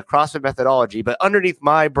get on the CrossFit methodology, but underneath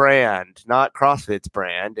my brand, not CrossFit's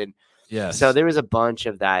brand. And so there was a bunch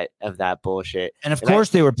of that bullshit. And of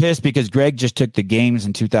course they were pissed because Greg just took the games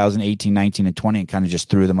in 2018, 19, and 20 and kind of just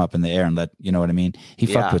threw them up in the air and you know what I mean? He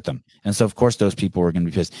fucked with them. And so of course those people were going to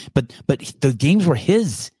be pissed. But the games were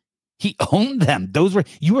his. He owned them.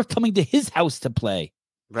 You were coming to his house to play.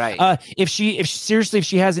 Right. If she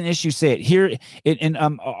has an issue, say it here.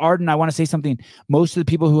 Arden, I want to say something. Most of the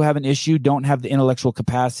people who have an issue don't have the intellectual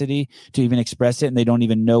capacity to even express it. And they don't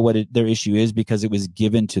even know what their issue is because it was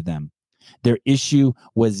given to them. Their issue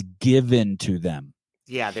was given to them.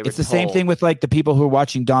 Yeah. It's the same thing with like the people who are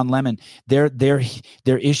watching Don Lemon. Their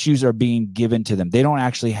issues are being given to them. They don't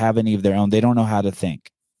actually have any of their own. They don't know how to think.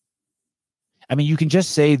 I mean, you can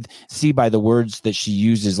just see by the words that she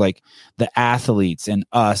uses, like the athletes and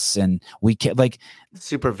us, and we can't, like,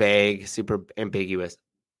 super vague, super ambiguous.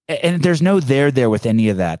 And there's no there with any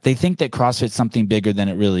of that. They think that CrossFit's something bigger than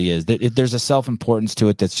it really is. There's a self-importance to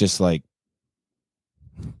it that's just like.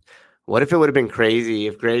 What if it would have been crazy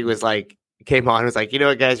if Greg came on and was like, you know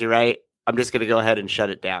what, guys, you're right. I'm just going to go ahead and shut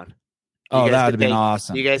it down. That would have been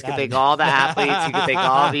awesome. You guys could take all the athletes. You could take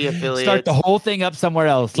all the affiliates. Start the whole thing up somewhere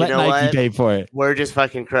else. Let Nike pay for it. We're just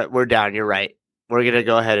fucking we're down. You're right. We're going to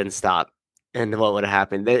go ahead and stop. And what would have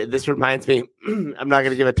happened? This reminds me, I'm not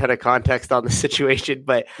going to give a ton of context on the situation,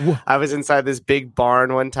 but I was inside this big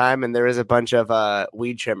barn one time and there was a bunch of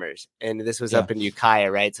weed trimmers. And this was up in Ukiah,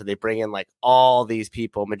 right? So they bring in like all these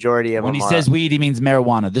people, majority of them. When he says weed, he means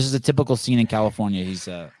marijuana. This is a typical scene in California.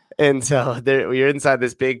 And so you're inside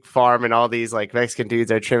this big farm and all these like Mexican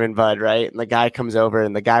dudes are trimming bud, right? And the guy comes over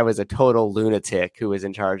and the guy was a total lunatic who was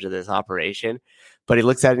in charge of this operation. But he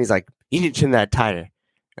looks at it and he's like, you need to trim that tighter.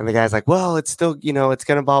 And the guy's like, well, it's still, it's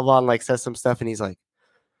going to blah, blah, and like says some stuff. And he's like,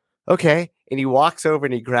 okay. And he walks over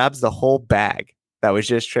and he grabs the whole bag that was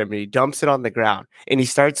just trimmed and he dumps it on the ground and he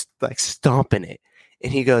starts like stomping it.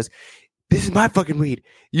 And he goes, this is my fucking weed.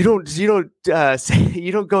 You don't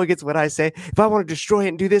go against what I say. If I want to destroy it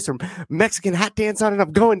and do this or Mexican hat dance on it,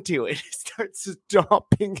 I'm going to. And he starts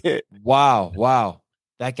stomping it. Wow.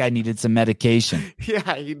 That guy needed some medication.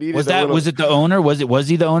 Yeah, he needed. Was it the owner? Was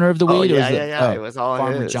he the owner of the weed? Yeah. It was all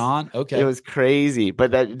Farmer his. John. Okay, it was crazy,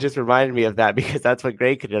 but that just reminded me of that because that's what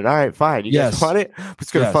Greg did. All right, fine. You guys want it? I'm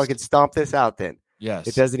just gonna fucking stomp this out. Then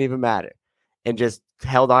it doesn't even matter, and just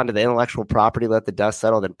held on to the intellectual property, let the dust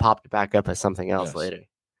settle, then popped it back up as something else later.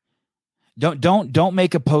 Don't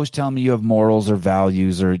make a post telling me you have morals or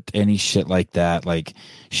values or any shit like that. Like,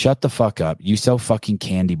 shut the fuck up. You sell fucking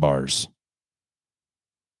candy bars.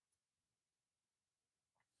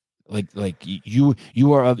 Like you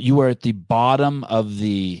are at the bottom of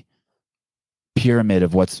the pyramid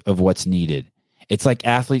of what's needed. It's like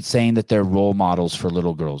athletes saying that they're role models for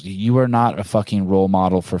little girls. You are not a fucking role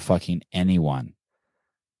model for fucking anyone.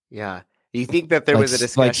 Yeah. Do you think that there was a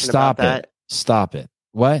discussion about that? Stop it.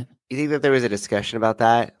 What? You think that there was a discussion about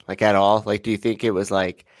that? Like at all? Like, do you think it was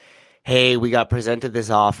like, hey, we got presented this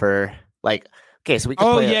offer. Like, okay, so we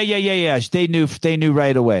can yeah. They knew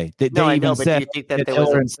right away. They even said do you think that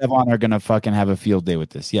Taylor and Sevon are going to fucking have a field day with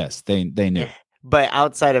this. Yes, they knew. But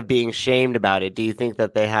outside of being shamed about it, do you think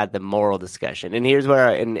that they had the moral discussion? And here's where,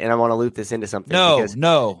 and I want to loop this into something.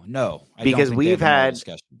 No. Because we've had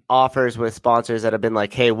offers with sponsors that have been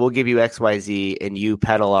like, hey, we'll give you XYZ and you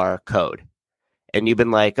peddle our code. And you've been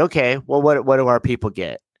like, okay, well, what do our people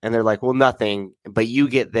get? And they're like, well, nothing, but you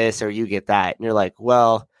get this or you get that. And you're like,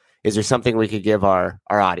 well, is there something we could give our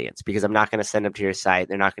audience? Because I'm not going to send them to your site.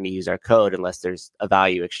 They're not going to use our code unless there's a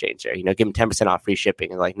value exchange there. Give them 10% off free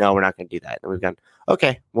shipping. And like, no, we're not going to do that. And we've gone,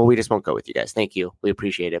 okay, well, we just won't go with you guys. Thank you. We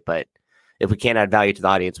appreciate it. But if we can't add value to the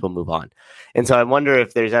audience, we'll move on. And so I wonder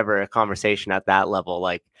if there's ever a conversation at that level,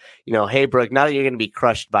 like, hey, Brooke, not that you're going to be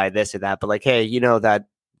crushed by this or that, but like, hey, that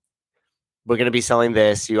we're going to be selling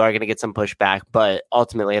this. You are going to get some pushback, but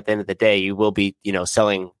ultimately at the end of the day, you will be,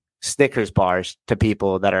 selling Snickers bars to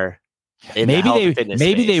people that are in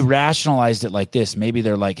maybe they rationalized it like this. Maybe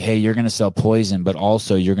they're like, hey, you're going to sell poison, but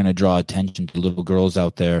also you're going to draw attention to little girls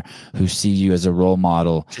out there who see you as a role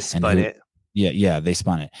model. Just spun it. Yeah, they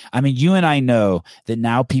spun it. I mean, you and I know that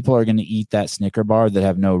now people are going to eat that Snicker bar that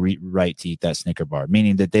have no right to eat that Snicker bar,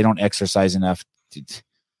 meaning that they don't exercise enough.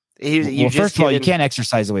 First of all, you can't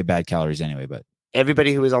exercise away bad calories anyway, but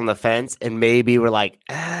everybody who was on the fence and maybe were like,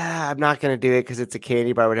 I'm not going to do it because it's a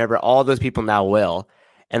candy bar, whatever. All those people now will.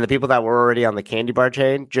 And the people that were already on the candy bar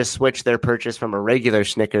chain just switched their purchase from a regular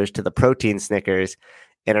Snickers to the protein Snickers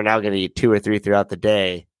and are now going to eat 2 or 3 throughout the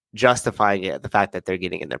day, justifying it the fact that they're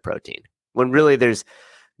getting in their protein. When really there's,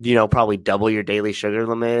 probably double your daily sugar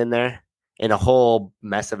limit in there and a whole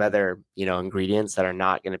mess of other, ingredients that are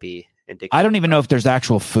not going to be indicative. I don't even know if there's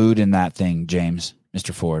actual food in that thing, James,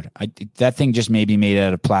 Mr. Ford. That thing just may be made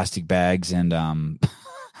out of plastic bags and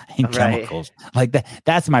chemicals like that.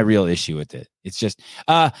 That's my real issue with it. It's just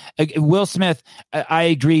Will Smith. I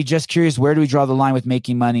agree. Just curious, where do we draw the line with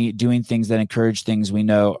making money, doing things that encourage things we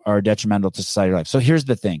know are detrimental to society life? So here's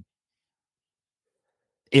the thing.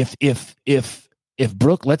 If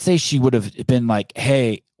Brooke, let's say she would have been like,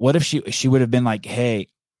 hey, what if she would have been like, hey,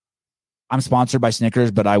 I'm sponsored by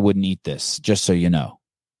Snickers, but I wouldn't eat this, just so you know.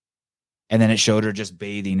 And then it showed her just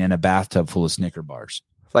bathing in a bathtub full of Snicker bars.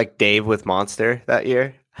 Like Dave with Monster that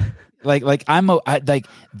year. Man,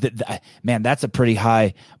 that's a pretty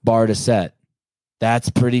high bar to set. That's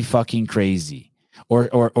pretty fucking crazy.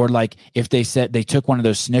 Or like if they said they took one of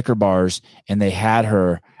those Snicker bars and they had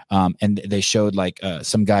her, and they showed like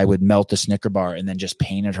some guy would melt a Snicker bar and then just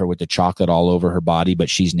painted her with the chocolate all over her body, but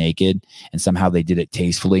she's naked, and somehow they did it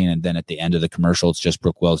tastefully. And then at the end of the commercial, it's just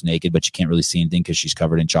Brooke Wells naked, but you can't really see anything because she's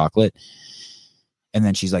covered in chocolate. And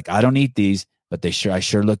then she's like, I don't eat these, but I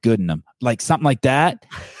sure look good in them. Like something like that.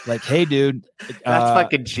 Like, hey, dude, that's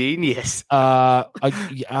fucking genius. That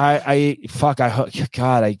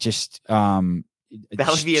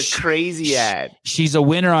would be a crazy ad. She's a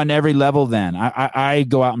winner on every level. Then I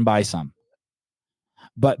go out and buy some.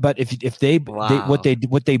 But if they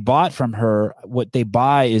what they bought from her, what they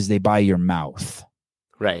buy is they buy your mouth,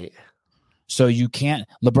 right? So you can't.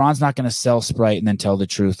 LeBron's not going to sell Sprite and then tell the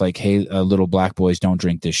truth, like, "Hey, little black boys, don't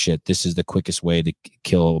drink this shit. This is the quickest way to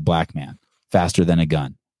kill a black man, faster than a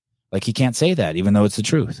gun." Like, he can't say that, even though it's the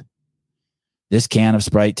truth. This can of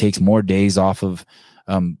Sprite takes more days off of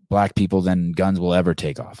black people than guns will ever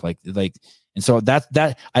take off. And so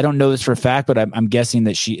that I don't know this for a fact, but I'm guessing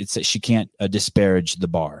that she can't disparage the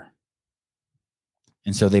bar.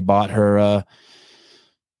 And so they bought her.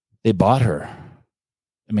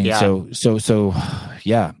 I mean, yeah. So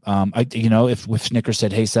yeah. If Snickers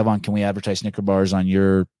said, "Hey, Sevan, can we advertise Snicker bars on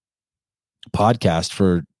your podcast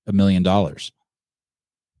for $1 million?"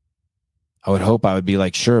 I would hope I would be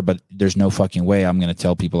like, sure, but there's no fucking way I'm going to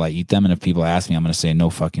tell people I eat them. And if people ask me, I'm going to say, no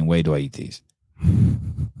fucking way do I eat these.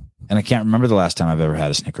 And I can't remember the last time I've ever had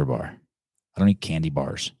a Snicker bar. I don't eat candy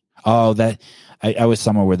bars. Oh, I was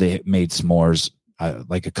somewhere where they made s'mores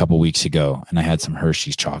like a couple weeks ago, and I had some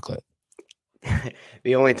Hershey's chocolate.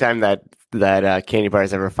 The only time that candy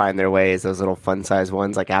bars ever find their way is those little fun size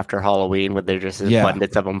ones, like after Halloween, where they're just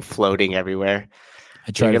abundance of them floating everywhere.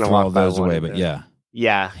 I try to throw all those away, but yeah.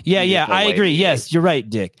 Yeah. I agree. Yes, you're right,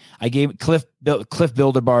 Dick. I gave Cliff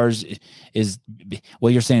Builder bars is,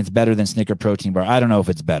 well, you're saying it's better than Snicker protein bar. I don't know if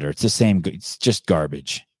it's better. It's the same. It's just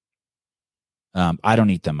garbage. I don't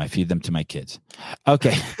eat them. I feed them to my kids.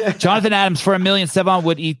 Okay. Jonathan Adams, for $1 million, Sevan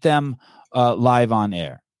would eat them live on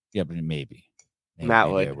air. Yeah, but maybe. Matt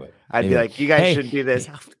would. I'd be like, you guys should do this.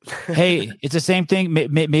 Hey, it's the same thing.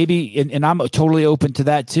 Maybe, and I'm totally open to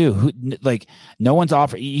that too. Like, no one's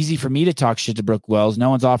offering. Easy for me to talk shit to Brooke Wells.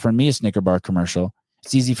 No one's offering me a Snicker bar commercial.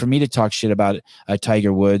 It's easy for me to talk shit about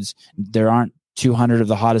Tiger Woods. There aren't 200 of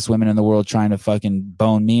the hottest women in the world trying to fucking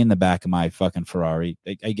bone me in the back of my fucking Ferrari.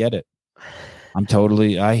 I get it.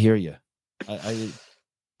 I hear you. I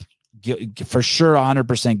for sure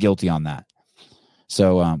 100% guilty on that.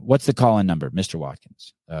 So what's the call-in number, Mr.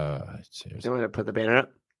 Watkins? You want to put the banner up?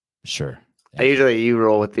 Sure. Yeah. You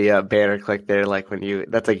roll with the banner click there, like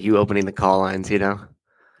that's like you opening the call lines, you know?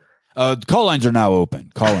 The call lines are now open.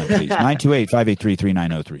 Call in, please.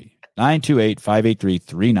 928-583-3903.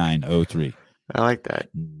 928-583-3903. I like that.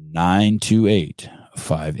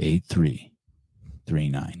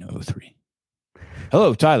 928-583-3903.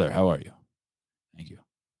 Hello, Tyler. How are you? Thank you.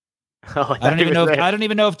 Oh, I don't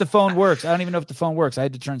even know if the phone works. I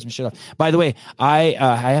had to turn some shit off. By the way, I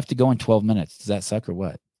have to go in 12 minutes. Does that suck or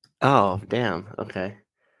what? Oh, damn. Okay.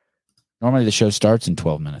 Normally the show starts in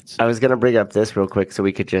 12 minutes. I was going to bring up this real quick so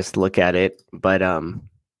we could just look at it, but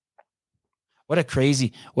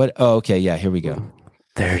okay, yeah, here we go.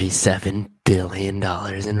 $37 billion in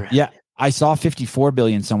revenue. Yeah, I saw 54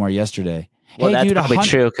 billion somewhere yesterday. Well, hey, that's dude, probably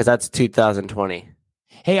true because that's 2020.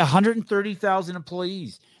 Hey, 130,000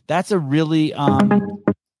 employees. That's a really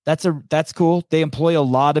that's cool. They employ a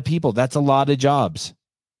lot of people. That's a lot of jobs.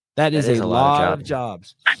 That is a lot of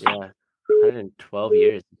jobs. Yeah. 112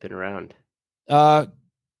 years it's been around.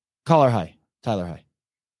 Caller hi. Tyler hi.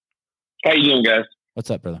 How you doing, guys?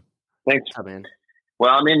 What's up, brother? Thanks. What's up, man?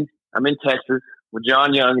 Well, I'm in Texas with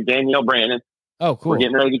John Young and Danielle Brandon. Oh, cool. We're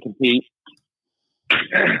getting ready to compete.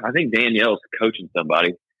 I think Danielle's coaching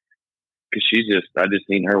somebody because I just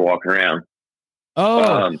seen her walking around.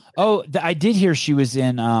 I did hear she was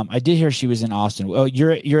in. Austin. Oh,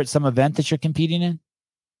 you're at some event that you're competing in.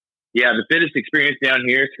 Yeah, the fitness experience down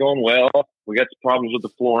here, it's going well. We got some problems with the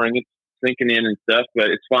flooring; it's sinking in and stuff, but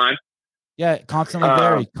it's fine. Yeah,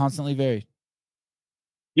 constantly varied.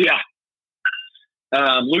 Yeah.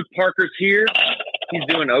 Luke Parker's here. He's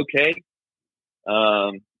doing okay.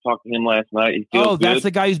 Talked to him last night. He feels that's good.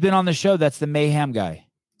 the guy who's been on the show. That's the Mayhem guy.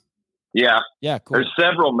 Yeah. Yeah, cool. There's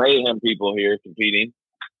several Mayhem people here competing.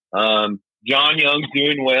 John Young's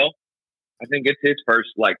doing well. I think it's his first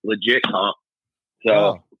legit comp.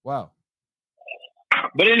 So wow.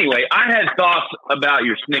 But anyway, I had thoughts about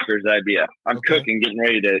your Snickers idea. I'm cooking, getting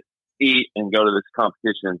ready to eat and go to this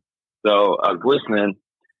competition. So I was listening.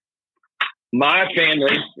 My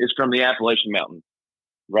family is from the Appalachian Mountains,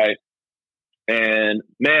 right? And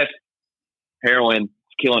meth, heroin,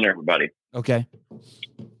 killing everybody. Okay.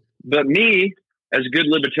 But me, as a good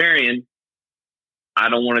libertarian, I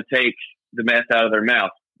don't want to take the meth out of their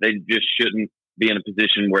mouth. They just shouldn't be in a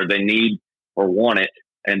position where they need or want it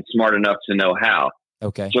and smart enough to know how.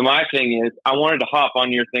 Okay. So my thing is, I wanted to hop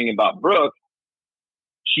on your thing about Brooke.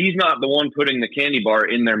 She's not the one putting the candy bar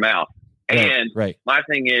in their mouth. And my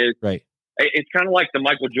thing is, it's kind of like the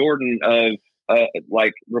Michael Jordan of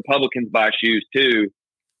Republicans buy shoes too.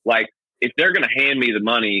 Like, if they're going to hand me the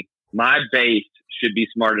money, my base should be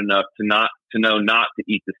smart enough to know not to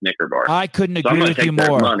eat the Snicker bar. I couldn't agree with you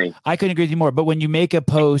more. I couldn't agree with you more. But when you make a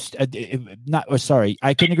post, I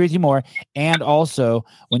couldn't agree with you more. And also,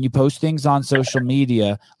 when you post things on social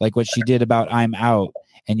media, like what she did about I'm out,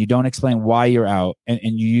 and you don't explain why you're out, and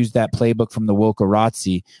you use that playbook from the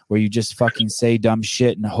Wokerazzi where you just fucking say dumb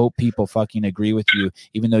shit and hope people fucking agree with you,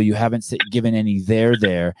 even though you haven't given any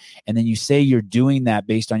there, and then you say you're doing that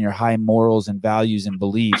based on your high morals and values and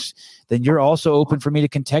beliefs, then you're also open for me to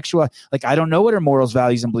contextualize. Like, I don't know what her morals,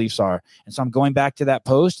 values, and beliefs are. And so I'm going back to that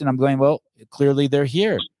post and I'm going, well, clearly they're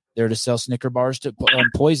here. They're to sell Snicker bars to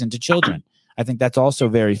poison to children. I think that's also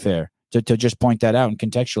very fair to just point that out and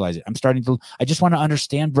contextualize it. I just want to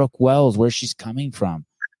understand Brooke Wells, where she's coming from.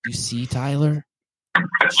 You see, Tyler? I'm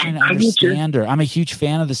trying to understand her. I'm a huge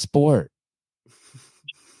fan of the sport.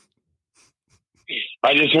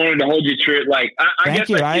 I just wanted to hold you true. Like, Thank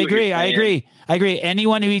you. I agree.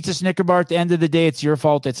 Anyone who eats a Snicker bar at the end of the day, it's your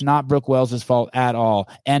fault. It's not Brooke Wells' fault at all.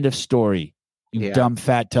 End of story. You dumb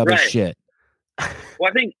fat tub of shit.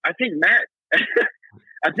 Well, I think Matt,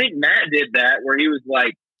 I think Matt did that where he was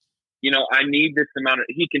like, you know, I need this amount of.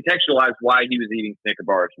 He contextualized why he was eating Snicker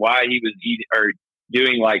bars, why he was eating or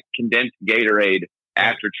doing like condensed Gatorade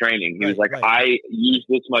after training. He was like, I use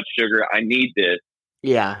this much sugar. I need this.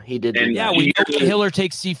 Yeah, he did. And we know Hiller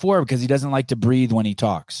takes C4 because he doesn't like to breathe when he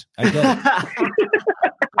talks. I get it.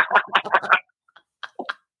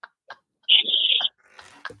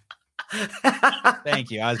 Thank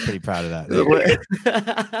you. I was pretty proud of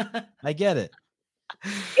that. I get it.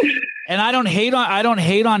 And I don't hate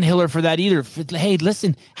on Hiller for that either. Hey,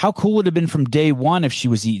 listen, how cool would it have been from day one if she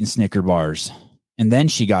was eating Snicker bars and then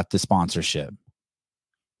she got the sponsorship?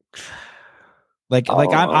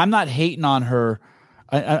 I'm not hating on her.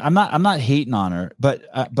 I'm not hating on her, but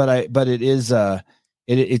it is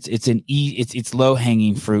it's low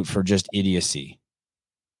hanging fruit for just idiocy.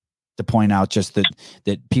 To point out just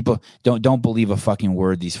that people don't believe a fucking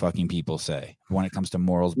word these fucking people say when it comes to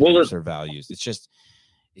morals, beliefs, or values. It's just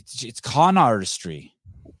it's con artistry.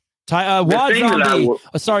 Sorry,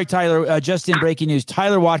 Tyler. Just in breaking news,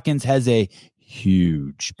 Tyler Watkins has a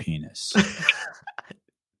huge penis.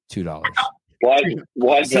 $2.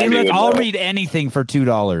 See, look, I'll read anything for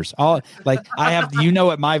 $2. I have, you know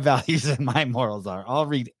what my values and my morals are. I'll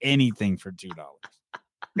read anything for $2.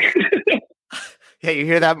 Hey, you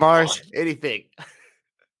hear that, Mars? Anything.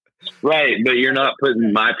 Right, but you're not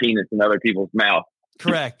putting my penis in other people's mouth.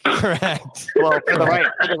 Correct. Well, for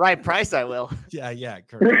the right price, I will. Yeah,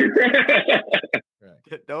 correct.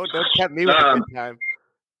 Don't tempt me with a good time.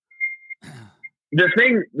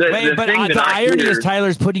 The irony is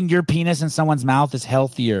Tyler's putting your penis in someone's mouth is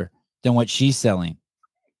healthier than what she's selling.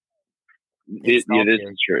 This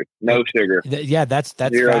is true. No sugar. That's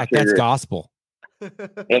fact. Sugar. That's gospel.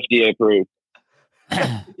 FDA approved.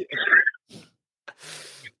 The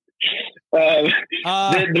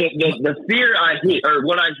fear I hear, or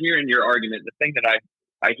what I hear in your argument, the thing that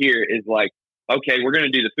I hear is like, okay, we're going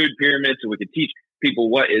to do the food pyramid so we can teach people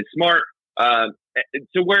what is smart.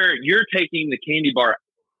 To where you're taking the candy bar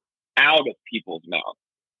out of people's mouths,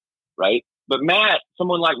 right? But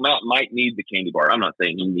someone like Matt might need the candy bar. I'm not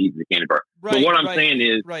saying he needs the candy bar. Right, but what I'm saying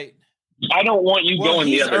is, I don't want you going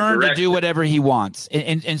the other direction. He's earned to do whatever he wants,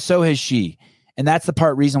 and so has she. And that's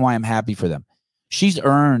the reason why I'm happy for them. She's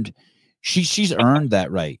earned that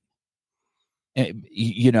right. And,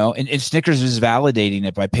 you know, and Snickers is validating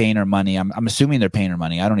it by paying her money. I'm assuming they're paying her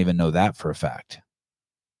money. I don't even know that for a fact.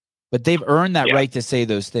 But they've earned that right to say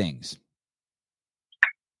those things.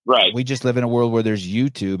 Right. We just live in a world where there's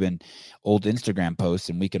YouTube and old Instagram posts,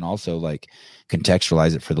 and we can also like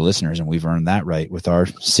contextualize it for the listeners, and we've earned that right with our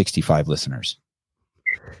 65 listeners.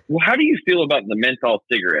 Well, how do you feel about the menthol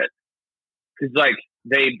cigarettes? Because like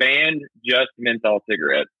they banned just menthol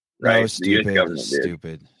cigarettes, right? Oh,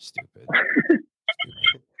 stupid.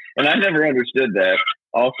 And I never understood that.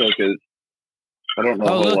 Also, because I don't know.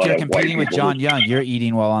 Oh, look, you're competing with John Young. You're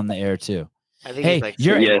eating while on the air too. I think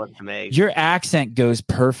your accent goes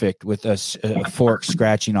perfect with a fork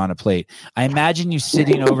scratching on a plate. I imagine you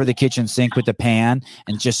sitting over the kitchen sink with the pan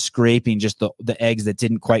and just scraping just the eggs that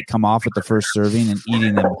didn't quite come off with the first serving and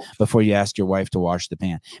eating them before you ask your wife to wash the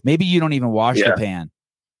pan. Maybe you don't even wash the pan.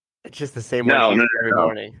 It's just the same way every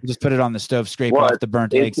morning. You just put it on the stove, scrape off the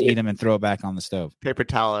burnt eggs, eat them, and throw it back on the stove. Paper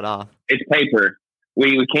towel it off. It's paper.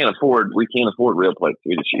 We can't afford real plates.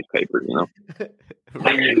 We just use paper, you know.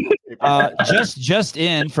 Just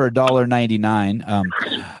in for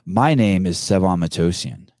 $1.99. My name is Sevan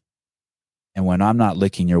Matosian, and when I'm not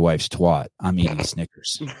licking your wife's twat, I'm eating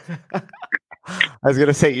Snickers. I was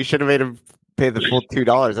gonna say you should have made him pay the full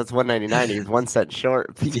 $2. That's $1.99. He's 1 cent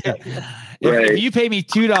short. If you pay me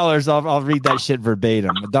 $2, I'll read that shit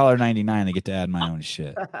verbatim. $1.99, I get to add my own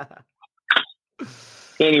shit.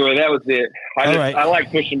 Anyway, that was it. I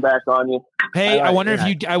like pushing back on you. Hey, I wonder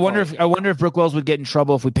if Brooke Wells would get in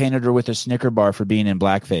trouble if we painted her with a Snicker bar for being in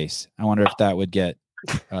blackface. I wonder if that would get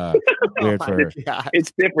weird for her.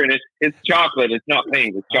 It's different. It's chocolate. It's not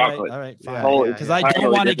paint. It's chocolate. All right, fine. Because I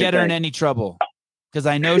don't want to get her in any trouble. Because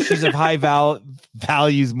I know she's of high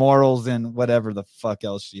values, morals, and whatever the fuck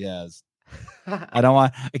else she has. I don't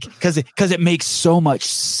want because it makes so much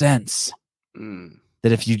sense.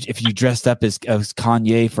 That if you dressed up as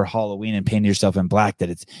Kanye for Halloween and painted yourself in black,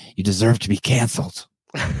 that you deserve to be canceled.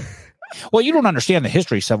 Well, you don't understand the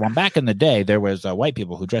history, Savon. Back in the day, there was white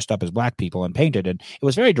people who dressed up as black people and painted, and it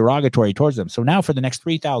was very derogatory towards them. So now for the next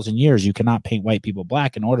 3,000 years, you cannot paint white people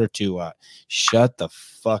black in order to shut the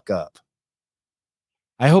fuck up.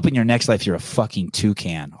 I hope in your next life you're a fucking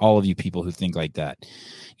toucan. All of you people who think like that.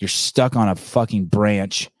 You're stuck on a fucking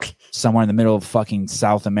branch somewhere in the middle of fucking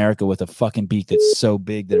South America with a fucking beak that's so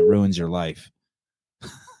big that it ruins your life.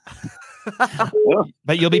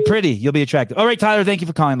 But you'll be pretty. You'll be attractive. All right, Tyler, thank you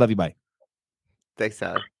for calling. Love you. Bye. Thanks,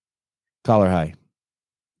 Tyler. Caller, hi.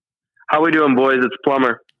 How we doing, boys? It's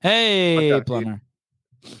Plumber. Hey, up, Plumber.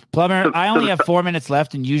 Dude? Plumber, I only have 4 minutes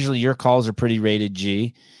left, and usually your calls are pretty rated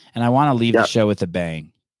G, and I want to leave the show with a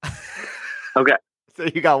bang. Okay. So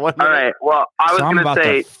you got 1 minute. All right. Well, I was going to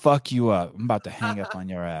say, to fuck you up. I'm about to hang up on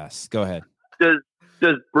your ass. Go ahead.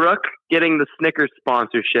 Does Brooke getting the Snickers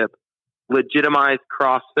sponsorship legitimize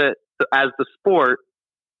CrossFit as the sport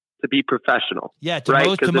to be professional? Yeah,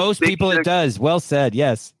 to most people it does. Well said.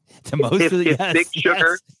 Yes. To most of Big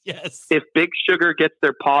Sugar, yes. If Big Sugar gets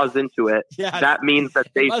their paws into it, that means that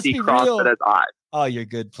they see CrossFit as eyes. Oh, you're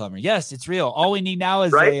good, Plumber. Yes, it's real. All we need now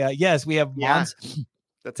is yes, we have moms.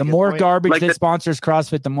 The more point. Garbage that sponsors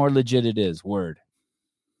CrossFit, the more legit it is. Word.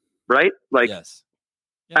 Right? Like, yes.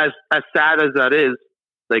 As sad as that is,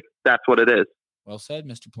 like, that's what it is. Well said,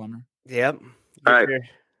 Mr. Plumber. Yep. All right.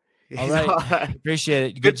 All right.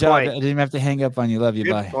 Appreciate it. Good job. Point. I didn't have to hang up on you. Love you.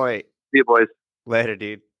 Good Bye. Point. See you, boys. Later,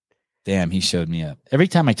 dude. Damn, he showed me up. Every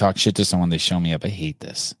time I talk shit to someone, they show me up. I hate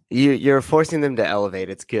this. You're forcing them to elevate.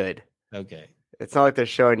 It's good. Okay. It's not like they're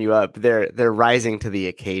showing you up. They're rising to the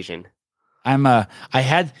occasion. I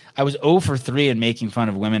was 0 for 3 in making fun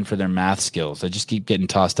of women for their math skills. I just keep getting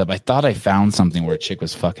tossed up. I thought I found something where a chick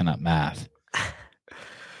was fucking up math.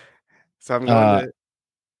 So I'm going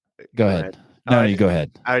to go ahead. No, you go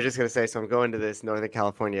ahead. I was just going to say, so I'm going to this Northern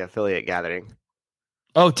California affiliate gathering.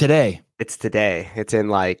 Oh, today? It's today. It's in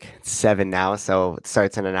like 7 now, so it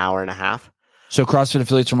starts in an hour and a half. So CrossFit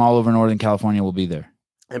affiliates from all over Northern California will be there.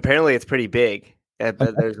 Apparently, it's pretty big.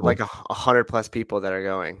 There's like 100+ people that are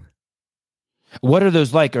going. What are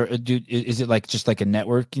those like? Or is it like just like a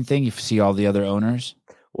networking thing? You see all the other owners?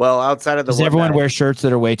 Well, outside of the does everyone wear shirts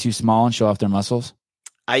that are way too small and show off their muscles?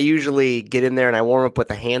 I usually get in there and I warm up with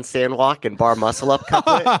a handstand walk and bar muscle up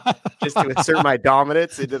couplet just to assert my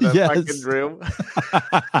dominance into the fucking room.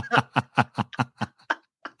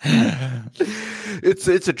 It's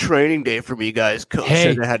a training day for me, guys. Coach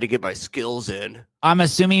said I had to get my skills in. I'm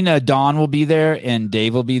assuming Dawn will be there and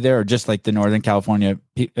Dave will be there, or just like the Northern California.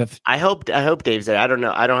 I hope Dave's there. I don't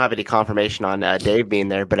know. I don't have any confirmation on Dave being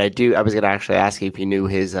there, but I do. I was going to actually ask you if you knew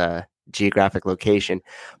his geographic location,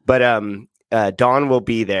 but Dawn will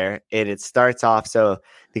be there, and it starts off. So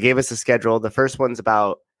they gave us a schedule. The first one's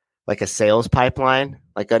about like a sales pipeline,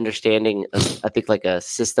 like understanding, I think like a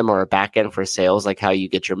system or a back end for sales, like how you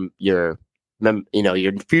get your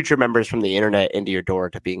future members from the internet into your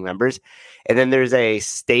door to being members. And then there's a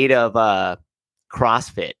state of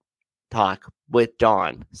CrossFit talk with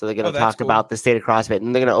Dawn. So they're going to talk about the state of CrossFit,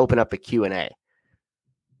 and they're going to open up a Q&A.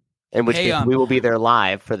 In which case we will be there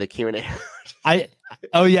live for the Q&A.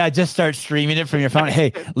 Just start streaming it from your phone.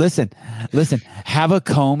 Hey, listen, have a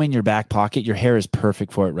comb in your back pocket. Your hair is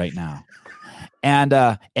perfect for it right now. And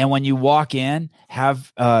when you walk in,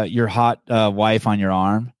 have your hot wife on your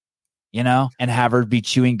arm, and have her be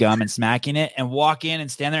chewing gum and smacking it, and walk in and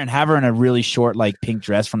stand there and have her in a really short, like pink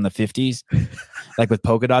dress from the 50s, like with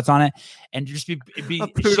polka dots on it. And just be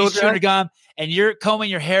she's chewing her gum and you're combing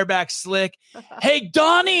your hair back slick. Hey,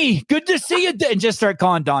 Donnie, good to see you. And just start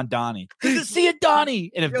calling Dawn Donnie. Good to see you,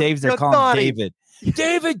 Donnie. And if Dave's there, call him David.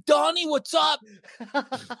 David, Donnie, what's up?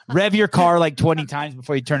 Rev your car like 20 times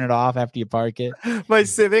before you turn it off after you park it. My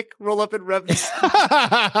Civic, roll up and rev this.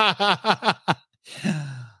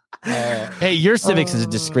 Hey, your Civics is a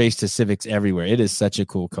disgrace to Civics everywhere. It is such a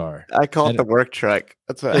cool car. I call it the work truck.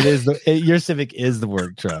 That's what it is. Your Civic is the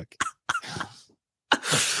work truck.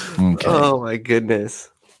 Okay. Oh my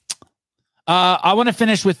goodness. I want to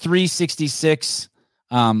finish with 366.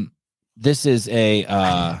 This is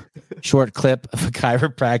a short clip of a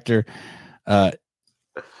chiropractor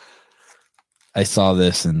I saw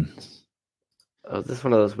this and. Oh, is this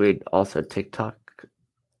one of those weird also TikTok?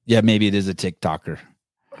 Yeah, maybe it is a TikToker.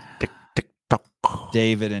 TikTok.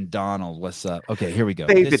 David and Donald, what's up? Okay, here we go.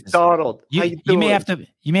 David, Donald. You may have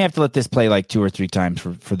to let this play like 2 or 3 times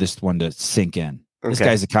for this one to sink in. This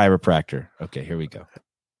guy's a chiropractor. Okay, here we go.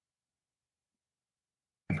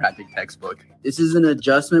 Chiropractic textbook. This is an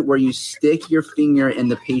adjustment where you stick your finger in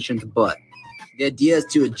the patient's butt. The idea is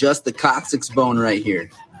to adjust the coccyx bone right here.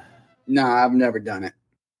 Nah, I've never done it.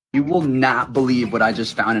 You will not believe what I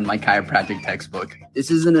just found in my chiropractic textbook.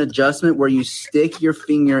 This is an adjustment where you stick your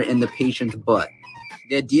finger in the patient's butt.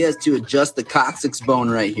 The idea is to adjust the coccyx bone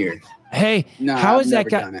right here. Hey, how is that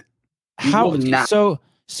guy? So,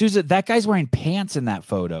 Susan, that guy's wearing pants in that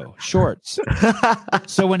photo, shorts.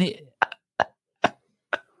 So when he,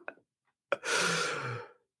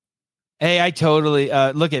 hey, I totally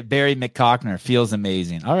look at Barry McCockner. Feels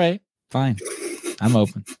amazing. All right, fine. I'm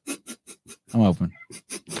open.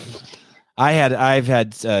 I've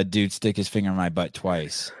had dude stick his finger in my butt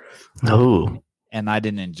twice. No. And I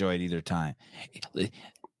didn't enjoy it either time.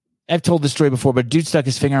 I've told this story before, but dude stuck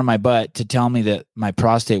his finger in my butt to tell me that my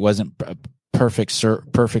prostate wasn't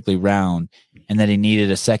perfectly round and that he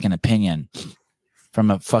needed a second opinion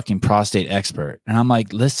from a fucking prostate expert. And I'm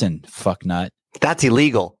like, listen, fucknut. That's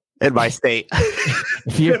illegal in my state.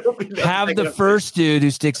 If you have the first dude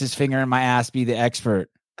who sticks his finger in my ass be the expert.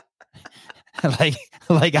 like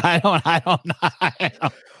I don't know.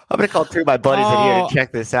 I'm gonna call 2 of my buddies in here to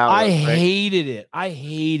check this out. I hated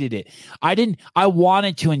it. I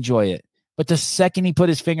wanted to enjoy it, but the second he put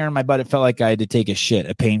his finger in my butt, it felt like I had to take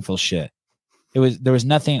a painful shit. There was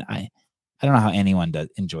nothing. I don't know how anyone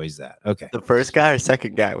enjoys that. Okay, the first guy or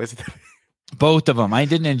second guy was both of them. I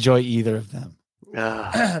didn't enjoy either of them.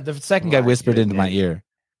 The second guy whispered into my ear.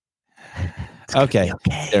 Okay,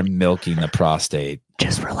 they're milking the prostate.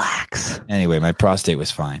 Just relax. Anyway, my prostate was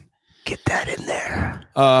fine. Get that in there.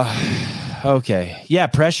 Okay. Yeah,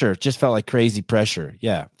 pressure. Just felt like crazy pressure.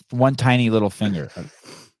 Yeah. One tiny little finger.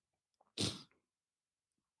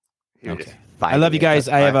 Okay. I love you guys.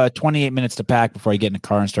 I have 28 minutes to pack before I get in the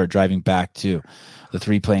car and start driving back to the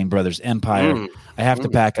Three Playing Brothers Empire. I have to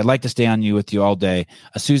pack. I'd like to stay on with you all day.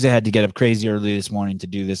 Asuza had to get up crazy early this morning to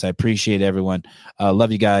do this. I appreciate everyone.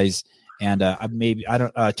 Love you guys. And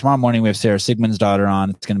tomorrow morning we have Sarah Sigmund's daughter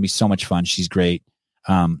on. It's going to be so much fun. She's great.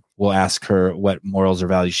 We'll ask her what morals or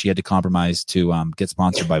values she had to compromise to get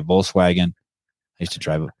sponsored by Volkswagen. I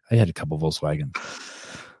had a couple Volkswagens.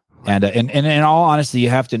 And in all honesty, you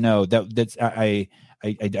have to know that I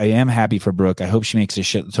am happy for Brooke. I hope she makes a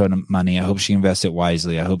shit ton of money. I hope she invests it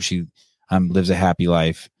wisely. I hope she lives a happy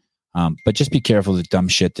life. But just be careful of the dumb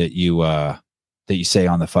shit that you say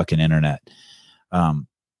on the fucking internet.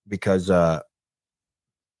 Because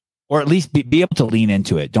or at least be able to lean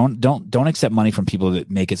into it. Don't accept money from people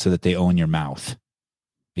that make it so that they own your mouth,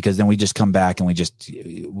 because then we just come back and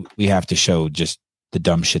we have to show just the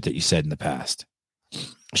dumb shit that you said in the past.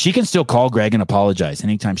 She can still call Greg and apologize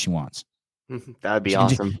anytime she wants. That would be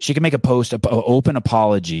awesome. She can make a post, an open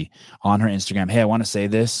apology on her Instagram. Hey, I want to say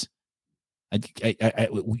this.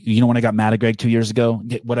 When I got mad at Greg 2 years ago,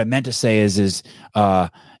 what I meant to say is I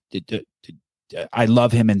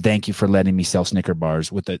love him and thank you for letting me sell Snicker bars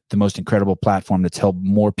with the most incredible platform that's helped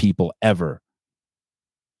more people ever.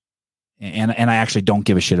 And I actually don't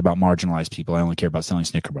give a shit about marginalized people. I only care about selling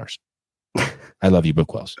Snicker bars. I love you,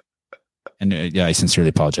 Brooke Wells. And I sincerely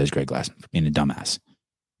apologize, Greg Glassman, for being a dumbass.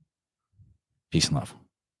 Peace and love.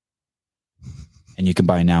 And you can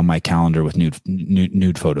buy now my calendar with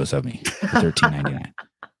nude photos of me for $13.99.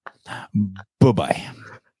 Bye-bye.